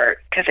effort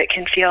because it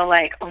can feel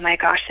like, oh my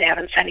gosh, they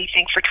haven't said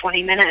anything for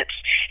 20 minutes.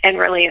 And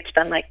really it's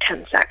been like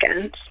 10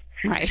 seconds.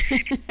 Right.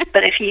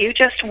 But if you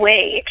just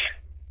wait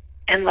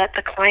and let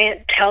the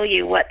client tell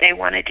you what they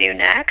want to do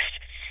next,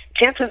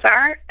 chances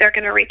are they're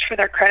going to reach for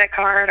their credit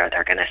card or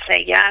they're going to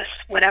say yes,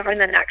 whatever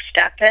the next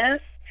step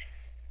is.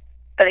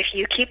 But if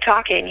you keep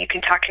talking, you can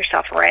talk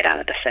yourself right out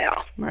of the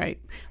sale. Right.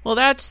 Well,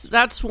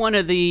 that's one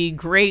of the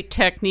great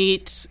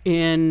techniques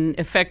in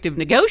effective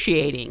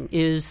negotiating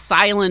is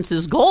silence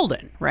is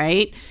golden,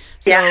 right?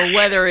 So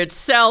whether it's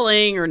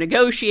selling or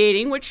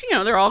negotiating, which,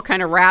 they're all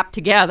kind of wrapped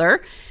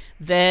together,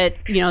 that,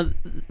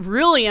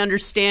 really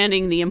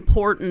understanding the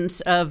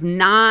importance of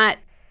not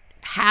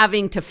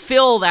having to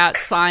fill that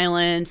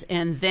silence,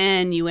 and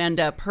then you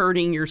end up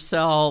hurting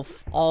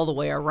yourself all the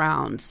way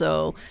around.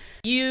 So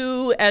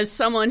you, as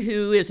someone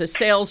who is a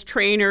sales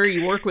trainer,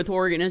 you work with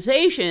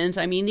organizations,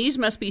 these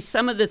must be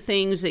some of the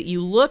things that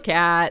you look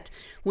at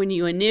when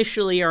you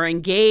initially are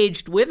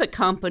engaged with a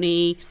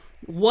company.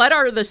 What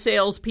are the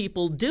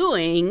salespeople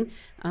doing?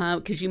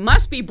 Because you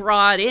must be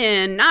brought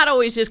in, not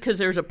always just because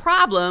there's a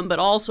problem, but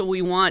also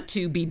we want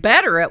to be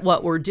better at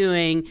what we're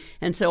doing.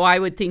 And so I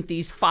would think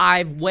these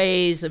 5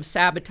 ways of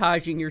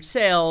sabotaging your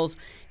sales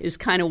is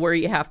kind of where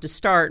you have to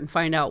start and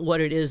find out what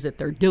it is that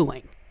they're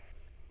doing.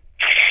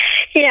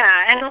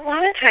 Yeah, and a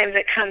lot of times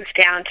it comes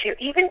down to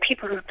even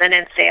people who've been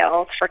in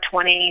sales for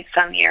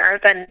 20-some years,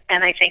 and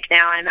I think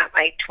now I'm at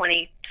my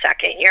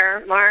 22nd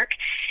year mark,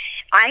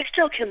 I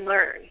still can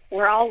learn.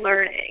 We're all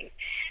learning.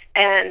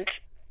 And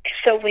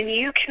so when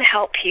you can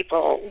help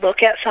people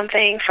look at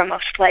something from a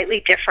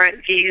slightly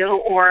different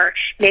view or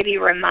maybe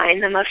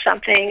remind them of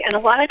something, and a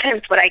lot of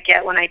times what I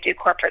get when I do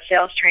corporate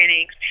sales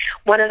trainings,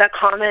 one of the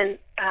common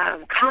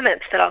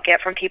comments that I'll get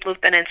from people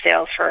who've been in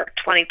sales for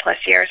 20-plus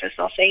years is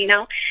they'll say,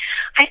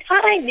 I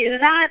thought I knew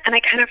that, and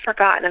I kind of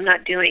forgot, and I'm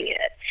not doing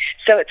it.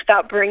 So it's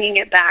about bringing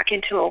it back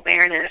into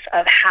awareness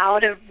of how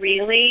to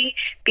really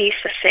be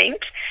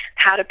succinct,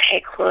 how to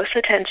pay close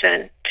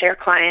attention to your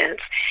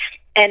clients,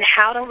 and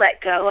how to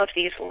let go of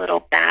these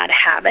little bad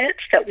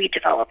habits that we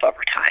develop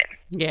over time.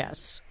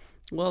 Yes.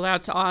 Well,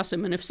 that's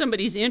awesome. And if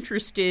somebody's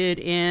interested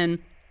in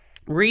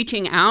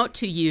reaching out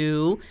to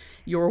you,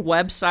 your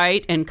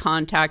website and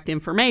contact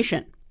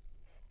information.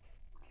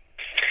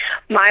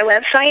 My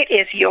website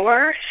is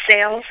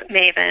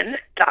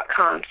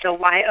yoursalesmaven.com. So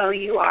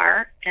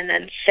YOUR and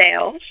then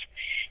sales,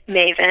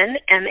 Maven,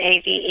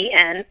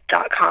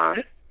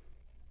 MAVEN.com.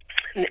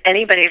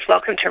 Anybody's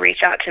welcome to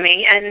reach out to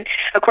me. And,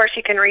 of course,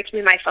 you can reach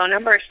me. My phone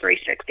number is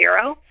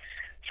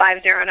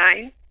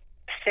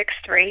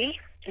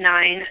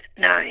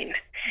 360-509-6399.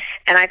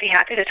 And I'd be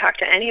happy to talk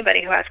to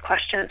anybody who has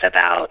questions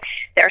about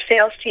their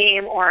sales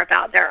team or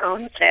about their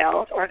own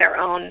sales or their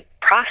own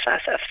process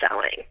of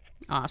selling.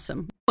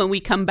 Awesome. When we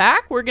come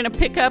back, we're going to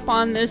pick up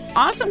on this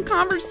awesome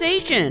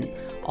conversation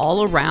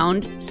all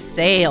around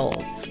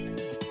sales.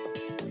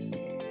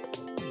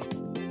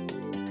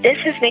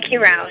 This is Nikki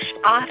Roush,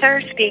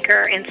 author,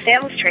 speaker, and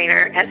sales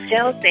trainer at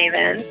Sales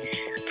Maven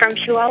from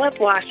Puyallup,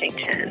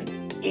 Washington.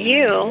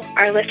 You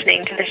are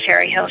listening to The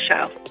Sherry Hill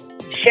Show.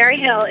 Sherry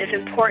Hill is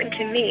important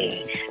to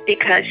me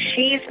because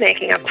she's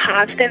making a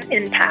positive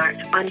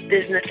impact on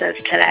businesses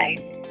today.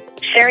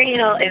 Sherry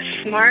Hill is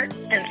smart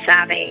and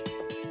savvy.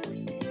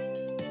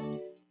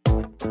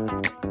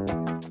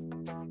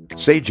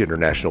 Sage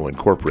International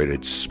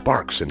Incorporated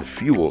sparks and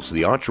fuels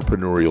the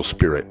entrepreneurial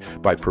spirit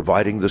by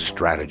providing the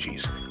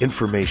strategies,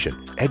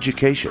 information,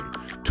 education,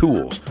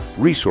 tools,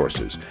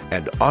 resources,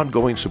 and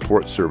ongoing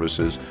support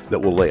services that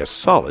will lay a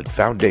solid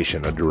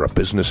foundation under a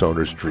business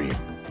owner's dream.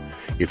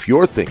 If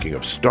you're thinking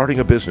of starting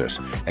a business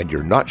and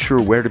you're not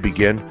sure where to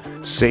begin,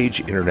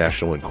 Sage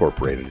International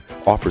Incorporated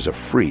offers a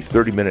free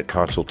 30-minute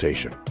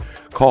consultation.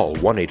 Call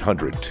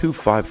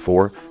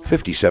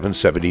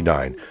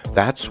 1-800-254-5779.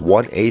 That's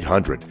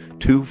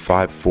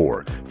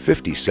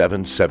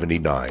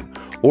 1-800-254-5779.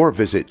 Or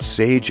visit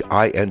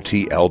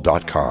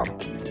sageintl.com.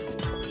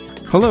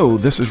 Hello,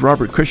 this is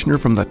Robert Kushner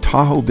from the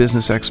Tahoe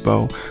Business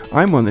Expo.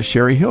 I'm on the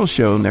Sherry Hill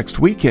Show next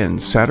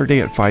weekend,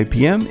 Saturday at 5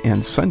 p.m.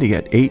 and Sunday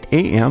at 8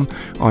 a.m.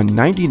 on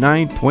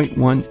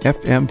 99.1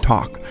 FM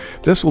Talk.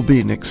 This will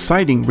be an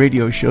exciting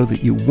radio show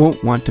that you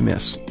won't want to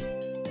miss.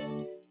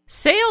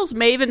 Sales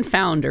Maven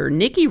founder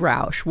Nikki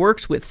Roush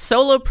works with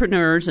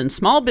solopreneurs and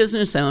small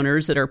business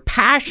owners that are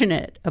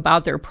passionate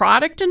about their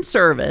product and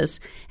service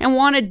and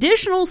want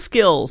additional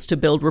skills to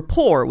build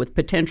rapport with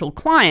potential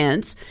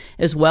clients,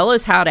 as well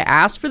as how to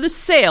ask for the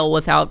sale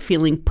without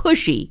feeling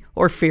pushy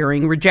or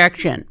fearing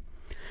rejection.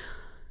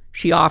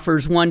 She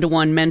offers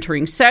one-to-one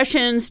mentoring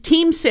sessions,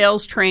 team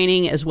sales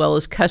training, as well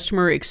as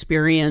customer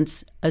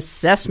experience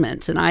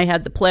assessments. And I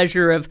had the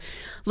pleasure of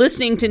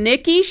listening to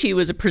Nikki. She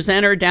was a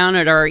presenter down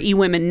at our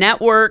eWomen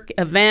Network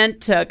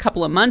event a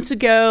couple of months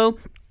ago,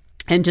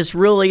 and just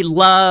really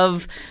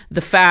love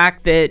the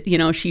fact that,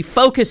 she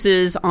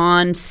focuses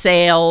on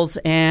sales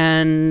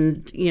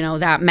and,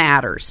 that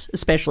matters,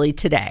 especially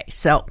today.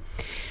 So,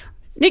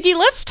 Nikki,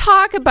 let's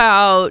talk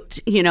about,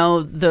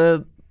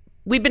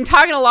 we've been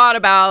talking a lot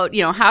about,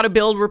 how to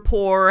build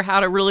rapport, how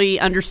to really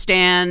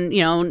understand,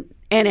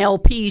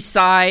 NLP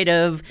side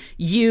of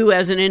you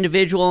as an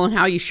individual and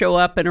how you show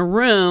up in a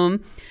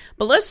room.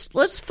 But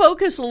let's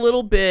focus a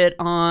little bit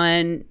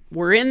on,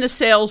 we're in the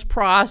sales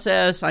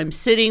process. I'm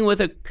sitting with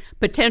a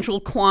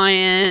potential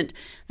client.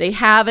 They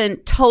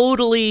haven't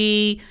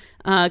totally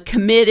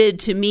committed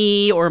to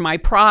me or my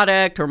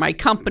product or my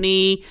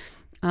company.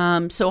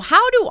 So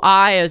how do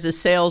I, as a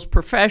sales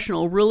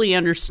professional, really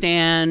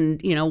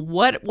understand,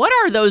 what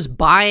are those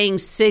buying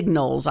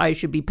signals I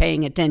should be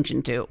paying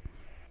attention to?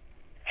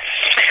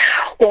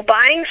 Well,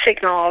 buying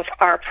signals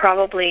are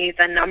probably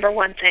the number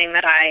one thing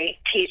that I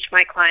teach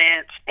my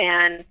clients.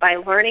 And by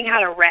learning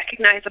how to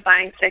recognize a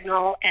buying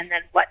signal and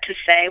then what to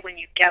say when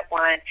you get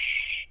one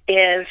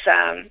is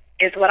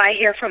what I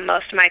hear from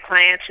most of my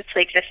clients. It's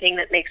like the thing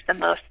that makes the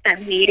most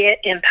immediate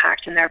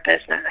impact in their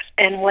business.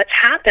 And what's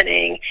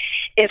happening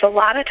is a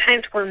lot of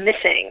times we're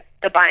missing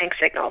the buying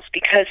signals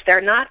because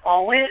they're not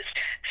always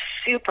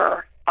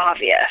super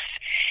obvious.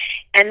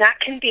 And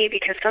that can be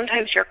because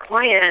sometimes your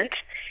client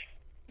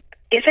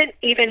isn't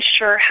even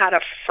sure how to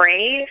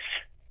phrase,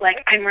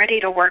 like, I'm ready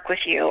to work with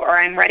you, or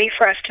I'm ready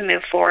for us to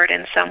move forward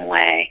in some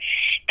way.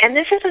 And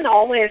these don't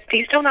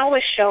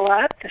always show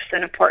up. This is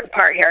an important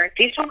part here.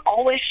 These don't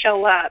always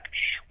show up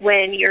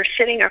when you're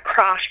sitting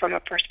across from a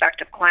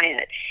prospective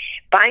client.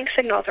 Buying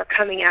signals are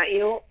coming at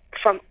you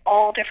from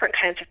all different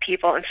kinds of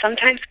people, and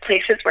sometimes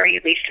places where you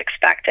least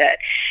expect it.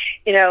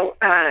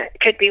 It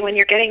could be when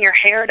you're getting your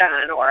hair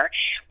done, or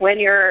when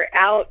you're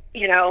out,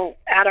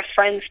 at a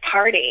friend's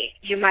party.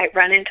 You might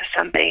run into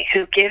somebody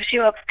who gives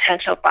you a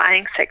potential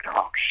buying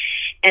signal.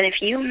 And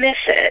if you miss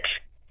it,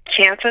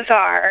 chances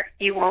are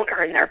you won't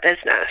earn their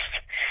business.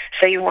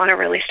 So you want to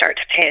really start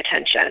to pay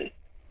attention.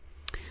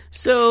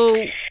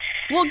 So,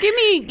 well, give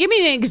me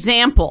an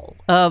example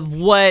of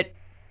what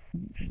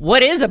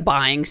is a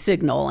buying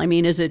signal? I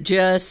mean, is it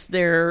just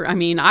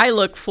I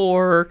look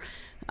for,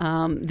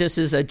 this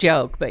is a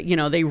joke, but,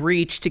 they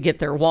reach to get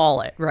their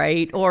wallet,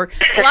 right? Or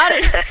a lot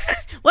of,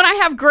 when I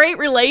have great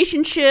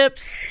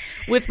relationships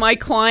with my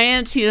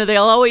clients,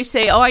 they'll always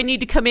say, oh, I need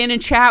to come in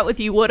and chat with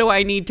you. What do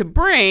I need to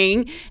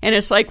bring? And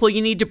it's like, well,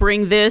 you need to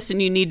bring this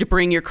and you need to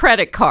bring your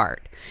credit card.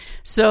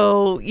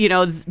 So,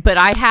 but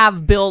I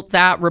have built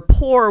that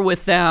rapport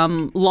with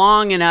them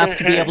long enough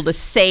to be able to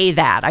say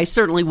that. I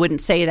certainly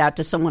wouldn't say that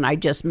to someone I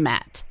just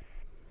met.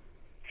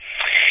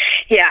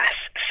 Yes.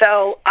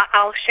 So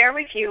I'll share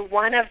with you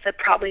one of the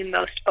probably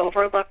most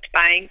overlooked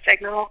buying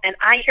signal, and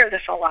I hear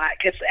this a lot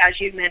because, as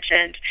you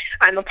mentioned,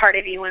 I'm a part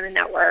of You in the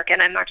Network,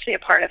 and I'm actually a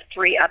part of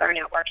 3 other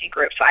networking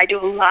groups. So I do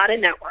a lot of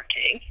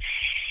networking.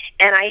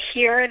 And I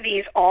hear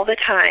these all the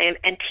time,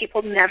 and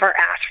people never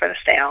ask for the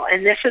sale.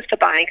 And this is the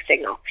buying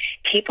signal.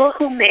 People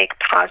who make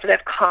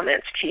positive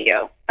comments to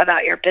you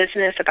about your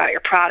business, about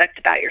your product,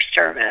 about your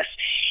service,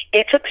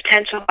 it's a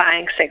potential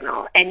buying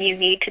signal, and you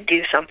need to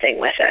do something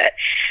with it.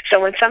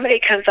 So when somebody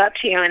comes up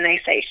to you and they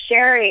say,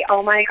 Sherry,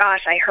 oh my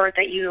gosh, I heard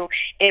that you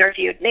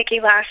interviewed Nikki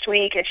last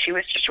week, and she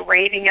was just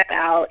raving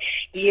about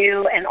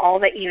you and all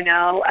that you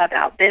know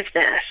about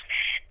business,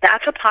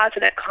 that's a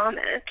positive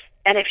comment.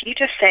 And if you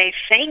just say,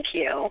 thank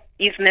you,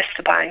 you've missed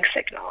the buying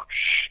signal.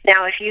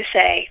 Now, if you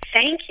say,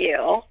 thank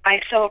you,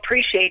 I so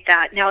appreciate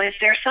that. Now, is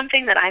there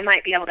something that I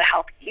might be able to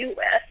help you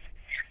with?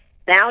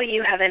 Now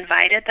you have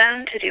invited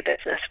them to do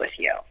business with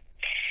you.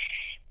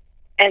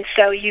 And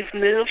so you've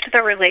moved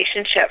the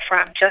relationship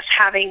from just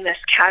having this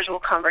casual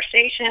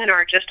conversation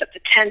or just a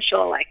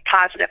potential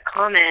positive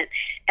comment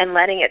and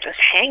letting it just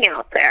hang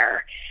out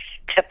there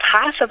to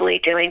possibly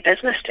doing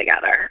business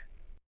together.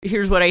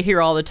 Here's what I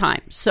hear all the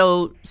time.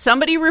 So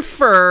somebody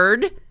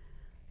referred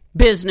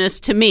business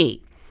to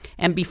me.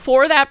 And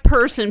before that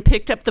person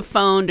picked up the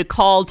phone to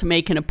call to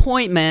make an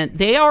appointment,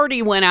 they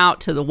already went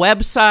out to the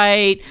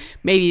website.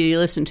 Maybe they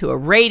listened to a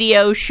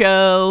radio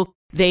show.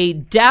 They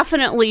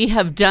definitely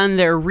have done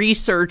their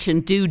research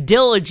and due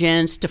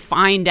diligence to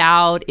find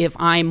out if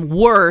I'm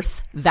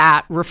worth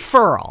that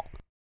referral.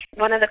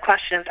 One of the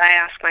questions I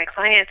ask my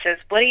clients is,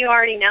 what do you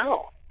already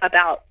know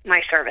about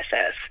my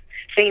services?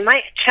 So you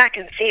might check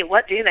and see,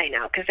 what do they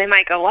know? Because they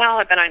might go, well,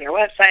 I've been on your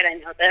website, I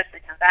know this, I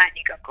know that. And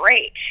you go,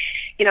 great.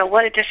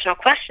 What additional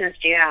questions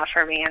do you have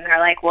for me? And they're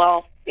like,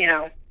 well,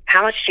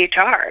 how much do you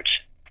charge?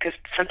 Because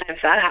sometimes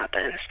that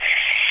happens.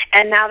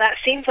 And now that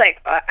seems like,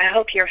 I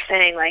hope you're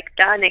saying,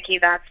 duh, Nikki,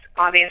 that's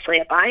obviously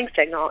a buying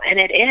signal. And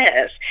it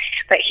is.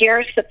 But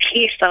here's the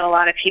piece that a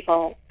lot of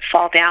people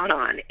fall down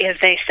on, is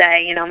they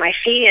say, my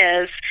fee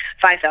is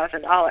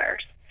 $5,000.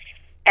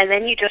 And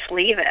then you just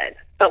leave it.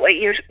 But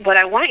what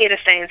I want you to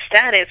say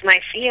instead is,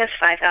 my fee is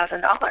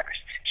 $5,000.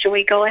 Should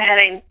we go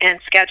ahead and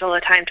schedule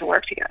a time to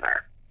work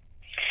together?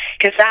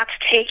 Because that's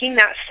taking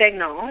that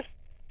signal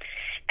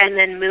and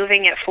then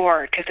moving it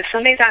forward. Because if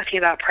somebody's asking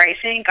about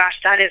pricing, gosh,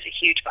 that is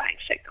a huge buying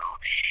signal.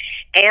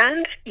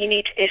 And you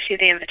need to issue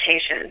the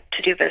invitation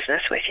to do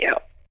business with you.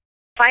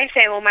 If I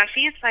say, well, my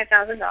fee is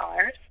 $5,000,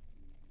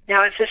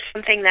 now is this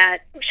something that,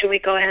 should we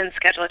go ahead and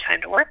schedule a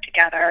time to work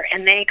together?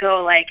 And they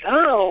go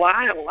oh,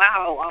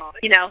 wow.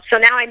 So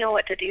now I know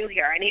what to do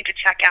here. I need to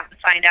check out and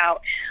find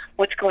out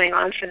what's going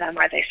on for them.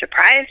 Are they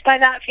surprised by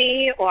that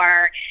fee,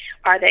 or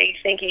are they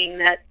thinking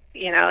that,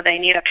 they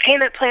need a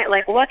payment plan?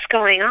 What's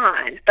going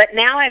on? But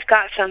now I've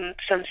got some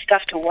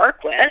stuff to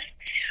work with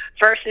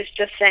versus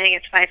just saying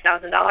it's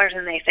 $5,000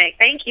 and they say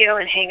thank you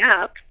and hang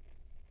up.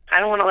 I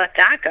don't want to let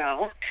that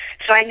go.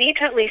 So I need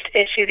to at least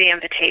issue the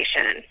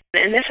invitation.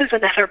 And this is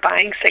another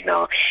buying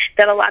signal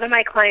that a lot of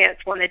my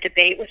clients want to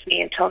debate with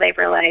me until they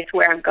realize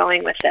where I'm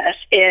going with this,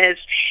 is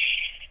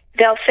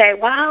they'll say,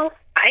 well,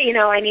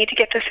 I need to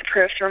get this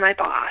approved through my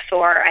boss,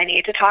 or I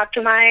need to talk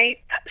to my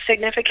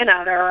significant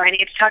other, or I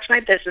need to talk to my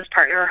business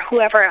partner, or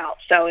whoever else.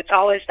 So it's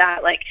always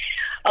that, like,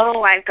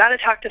 oh, I've got to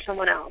talk to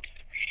someone else.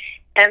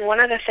 And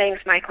one of the things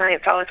my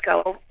clients always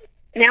go,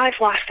 now I've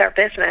lost their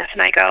business.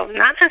 And I go,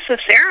 not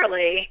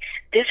necessarily.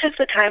 This is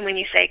the time when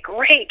you say,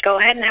 great, go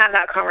ahead and have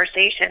that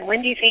conversation.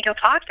 When do you think you'll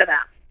talk to them?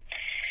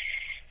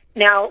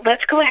 Now,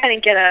 let's go ahead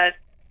and get a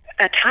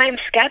time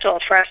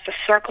scheduled for us to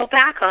circle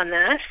back on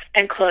this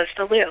and close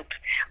the loop.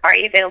 Are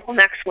you available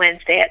next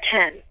Wednesday at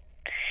 10?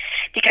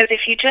 Because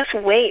if you just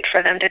wait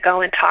for them to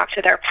go and talk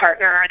to their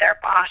partner or their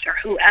boss or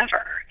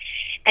whoever,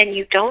 and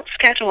you don't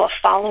schedule a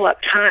follow-up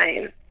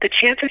time, the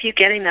chance of you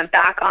getting them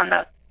back on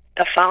the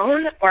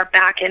phone or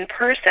back in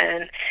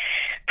person,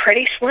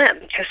 pretty slim,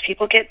 because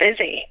people get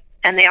busy.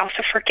 And they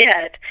also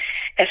forget,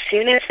 as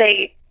soon as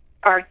they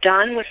are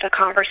done with the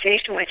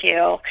conversation with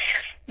you,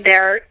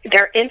 their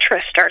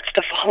interest starts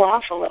to fall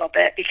off a little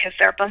bit because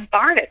they're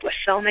bombarded with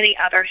so many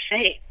other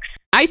things.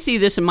 I see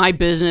this in my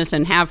business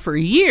and have for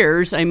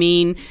years. I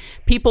mean,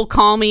 people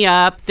call me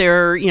up.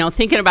 They're,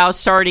 thinking about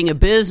starting a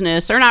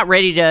business. They're not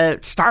ready to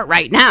start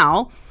right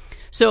now.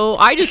 So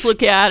I just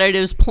look at it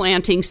as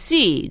planting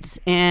seeds.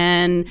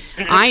 And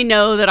I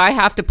know that I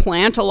have to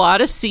plant a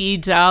lot of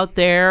seeds out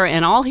there.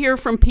 And I'll hear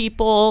from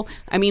people.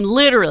 I mean,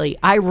 literally,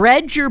 I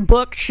read your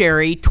book,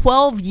 Sherry,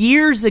 12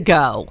 years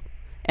ago.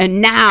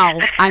 And now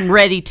I'm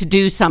ready to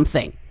do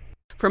something.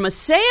 From a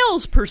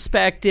sales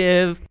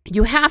perspective,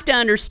 you have to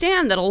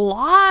understand that a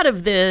lot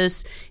of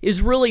this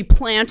is really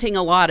planting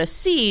a lot of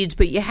seeds,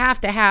 but you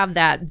have to have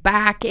that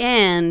back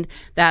end,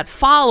 that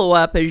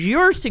follow-up, as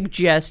you're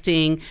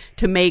suggesting,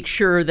 to make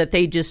sure that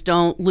they just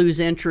don't lose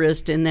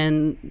interest and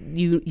then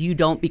you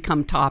don't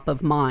become top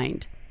of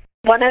mind.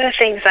 One of the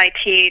things I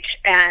teach,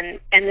 and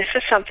this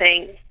is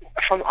something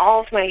from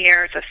all of my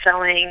years of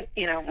selling,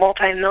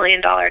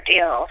 multi-million-dollar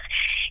deals,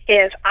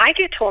 is I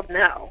get told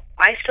no.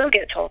 I still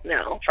get told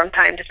no from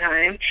time to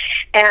time.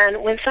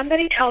 And when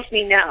somebody tells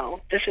me no,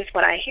 this is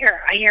what I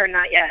hear. I hear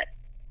not yet.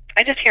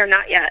 I just hear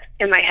not yet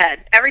in my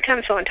head. Every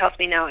time someone tells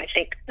me no, I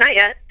think, not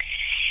yet.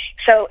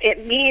 So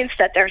it means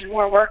that there's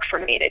more work for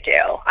me to do.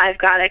 I've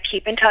got to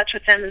keep in touch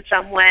with them in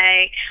some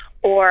way,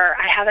 or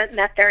I haven't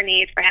met their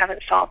needs, or I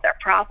haven't solved their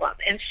problem.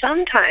 And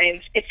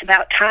sometimes it's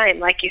about time,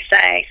 like you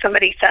say.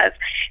 Somebody says,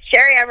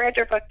 Sherry, I read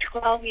your book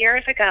 12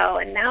 years ago,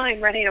 and now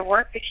I'm ready to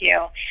work with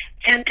you.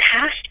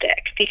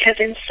 Fantastic, because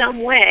in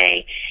some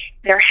way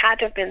there had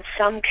to have been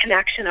some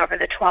connection over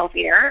the 12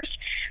 years,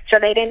 so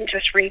they didn't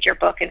just read your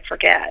book and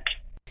forget.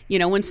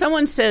 When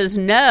someone says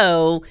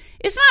no,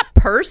 it's not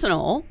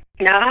personal.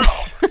 No.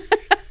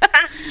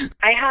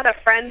 I had a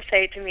friend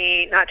say to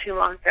me not too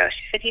long ago,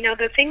 she said,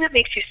 the thing that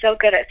makes you so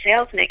good at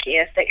sales, Nikki,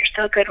 is that you're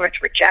so good with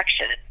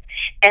rejection.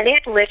 And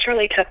it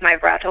literally took my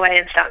breath away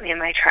and stopped me in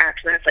my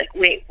tracks. And I was like,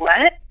 wait,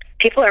 what?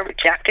 People are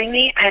rejecting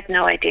me? I had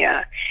no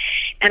idea.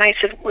 And I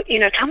said,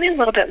 tell me a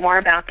little bit more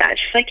about that.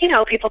 She's like,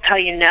 people tell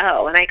you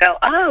no. And I go,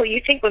 oh,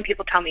 you think when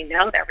people tell me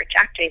no, they're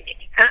rejecting me?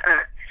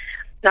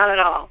 Not at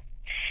all.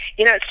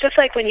 It's just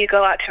like when you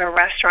go out to a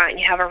restaurant and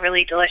you have a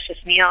really delicious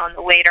meal and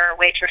the waiter or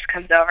waitress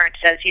comes over and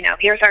says,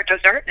 here's our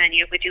dessert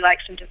menu. Would you like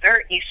some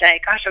dessert? And you say,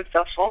 gosh, I'm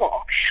so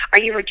full.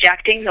 Are you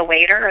rejecting the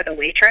waiter or the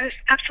waitress?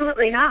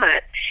 Absolutely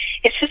not.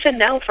 It's just a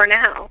no for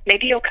now.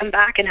 Maybe you'll come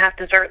back and have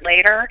dessert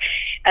later,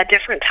 a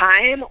different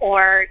time,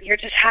 or you're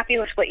just happy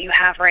with what you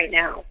have right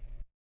now.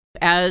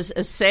 As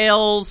a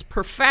sales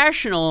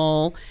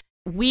professional,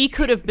 we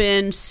could have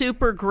been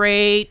super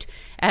great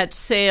at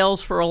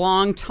sales for a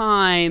long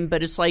time,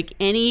 but it's like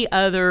any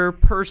other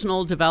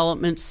personal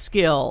development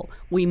skill.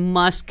 We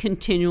must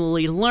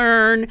continually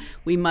learn.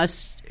 We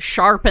must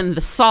sharpen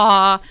the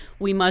saw.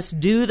 We must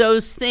do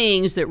those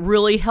things that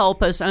really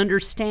help us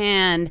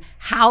understand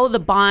how the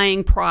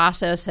buying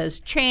process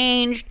has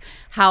changed,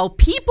 how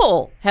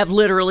people have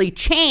literally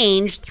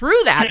changed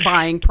through that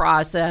buying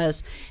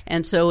process.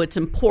 And so it's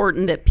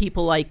important that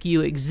people like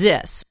you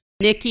exist.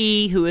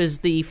 Nikki, who is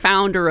the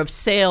founder of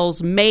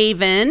Sales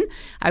Maven,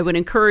 I would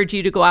encourage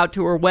you to go out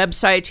to her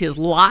website. She has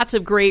lots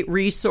of great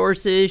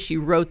resources. She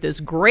wrote this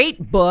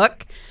great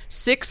book,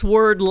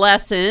 6-Word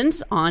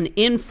Lessons on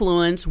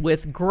Influence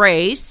with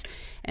Grace.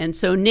 And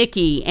so,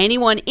 Nikki,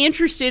 anyone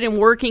interested in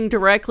working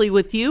directly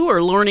with you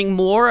or learning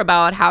more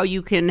about how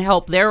you can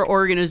help their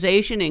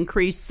organization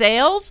increase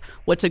sales,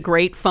 what's a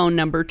great phone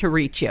number to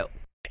reach you?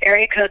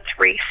 Area code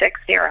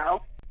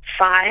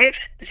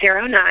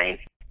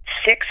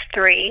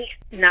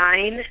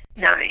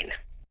 360-509-6399.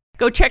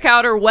 Go check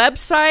out her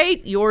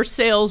website,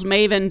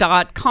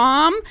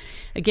 yoursalesmaven.com.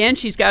 Again,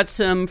 she's got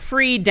some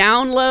free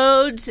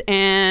downloads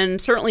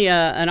and certainly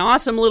an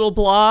awesome little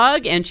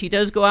blog, and she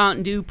does go out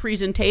and do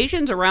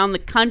presentations around the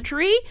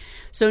country.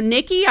 So,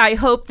 Nikki, I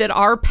hope that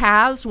our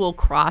paths will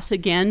cross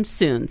again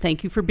soon.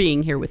 Thank you for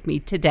being here with me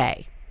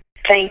today.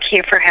 Thank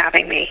you for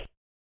having me.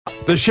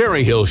 The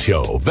Sherry Hill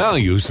Show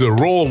values the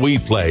role we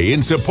play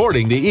in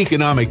supporting the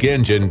economic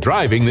engine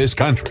driving this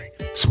country.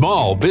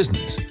 Small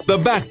business, the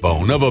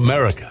backbone of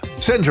America.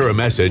 Send her a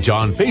message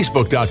on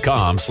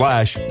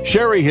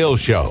Facebook.com/Sherry Hill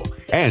Show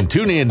and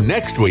tune in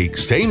next week,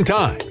 same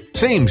time,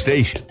 same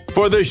station,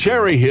 for The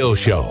Sherry Hill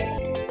Show.